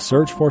 The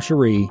Search for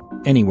Cherie,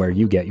 anywhere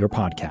you get your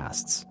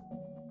podcasts.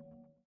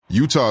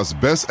 Utah's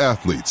best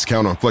athletes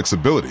count on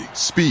flexibility,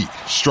 speed,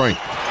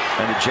 strength.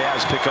 And the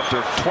Jazz pick up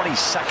their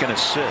 22nd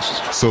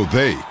assist. So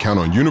they count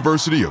on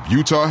University of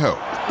Utah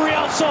Health.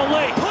 Real Salt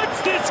Lake puts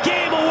this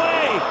game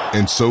away.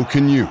 And so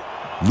can you.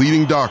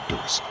 Leading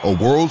doctors, a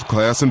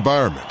world-class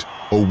environment,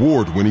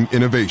 award-winning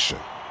innovation,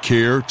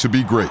 care to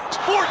be great.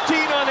 14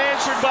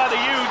 unanswered by the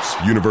Utes.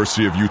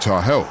 University of Utah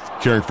Health,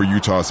 caring for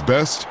Utah's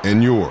best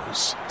and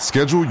yours.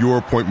 Schedule your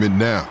appointment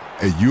now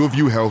at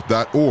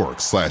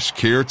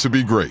uofuhealth.org/care to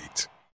be great.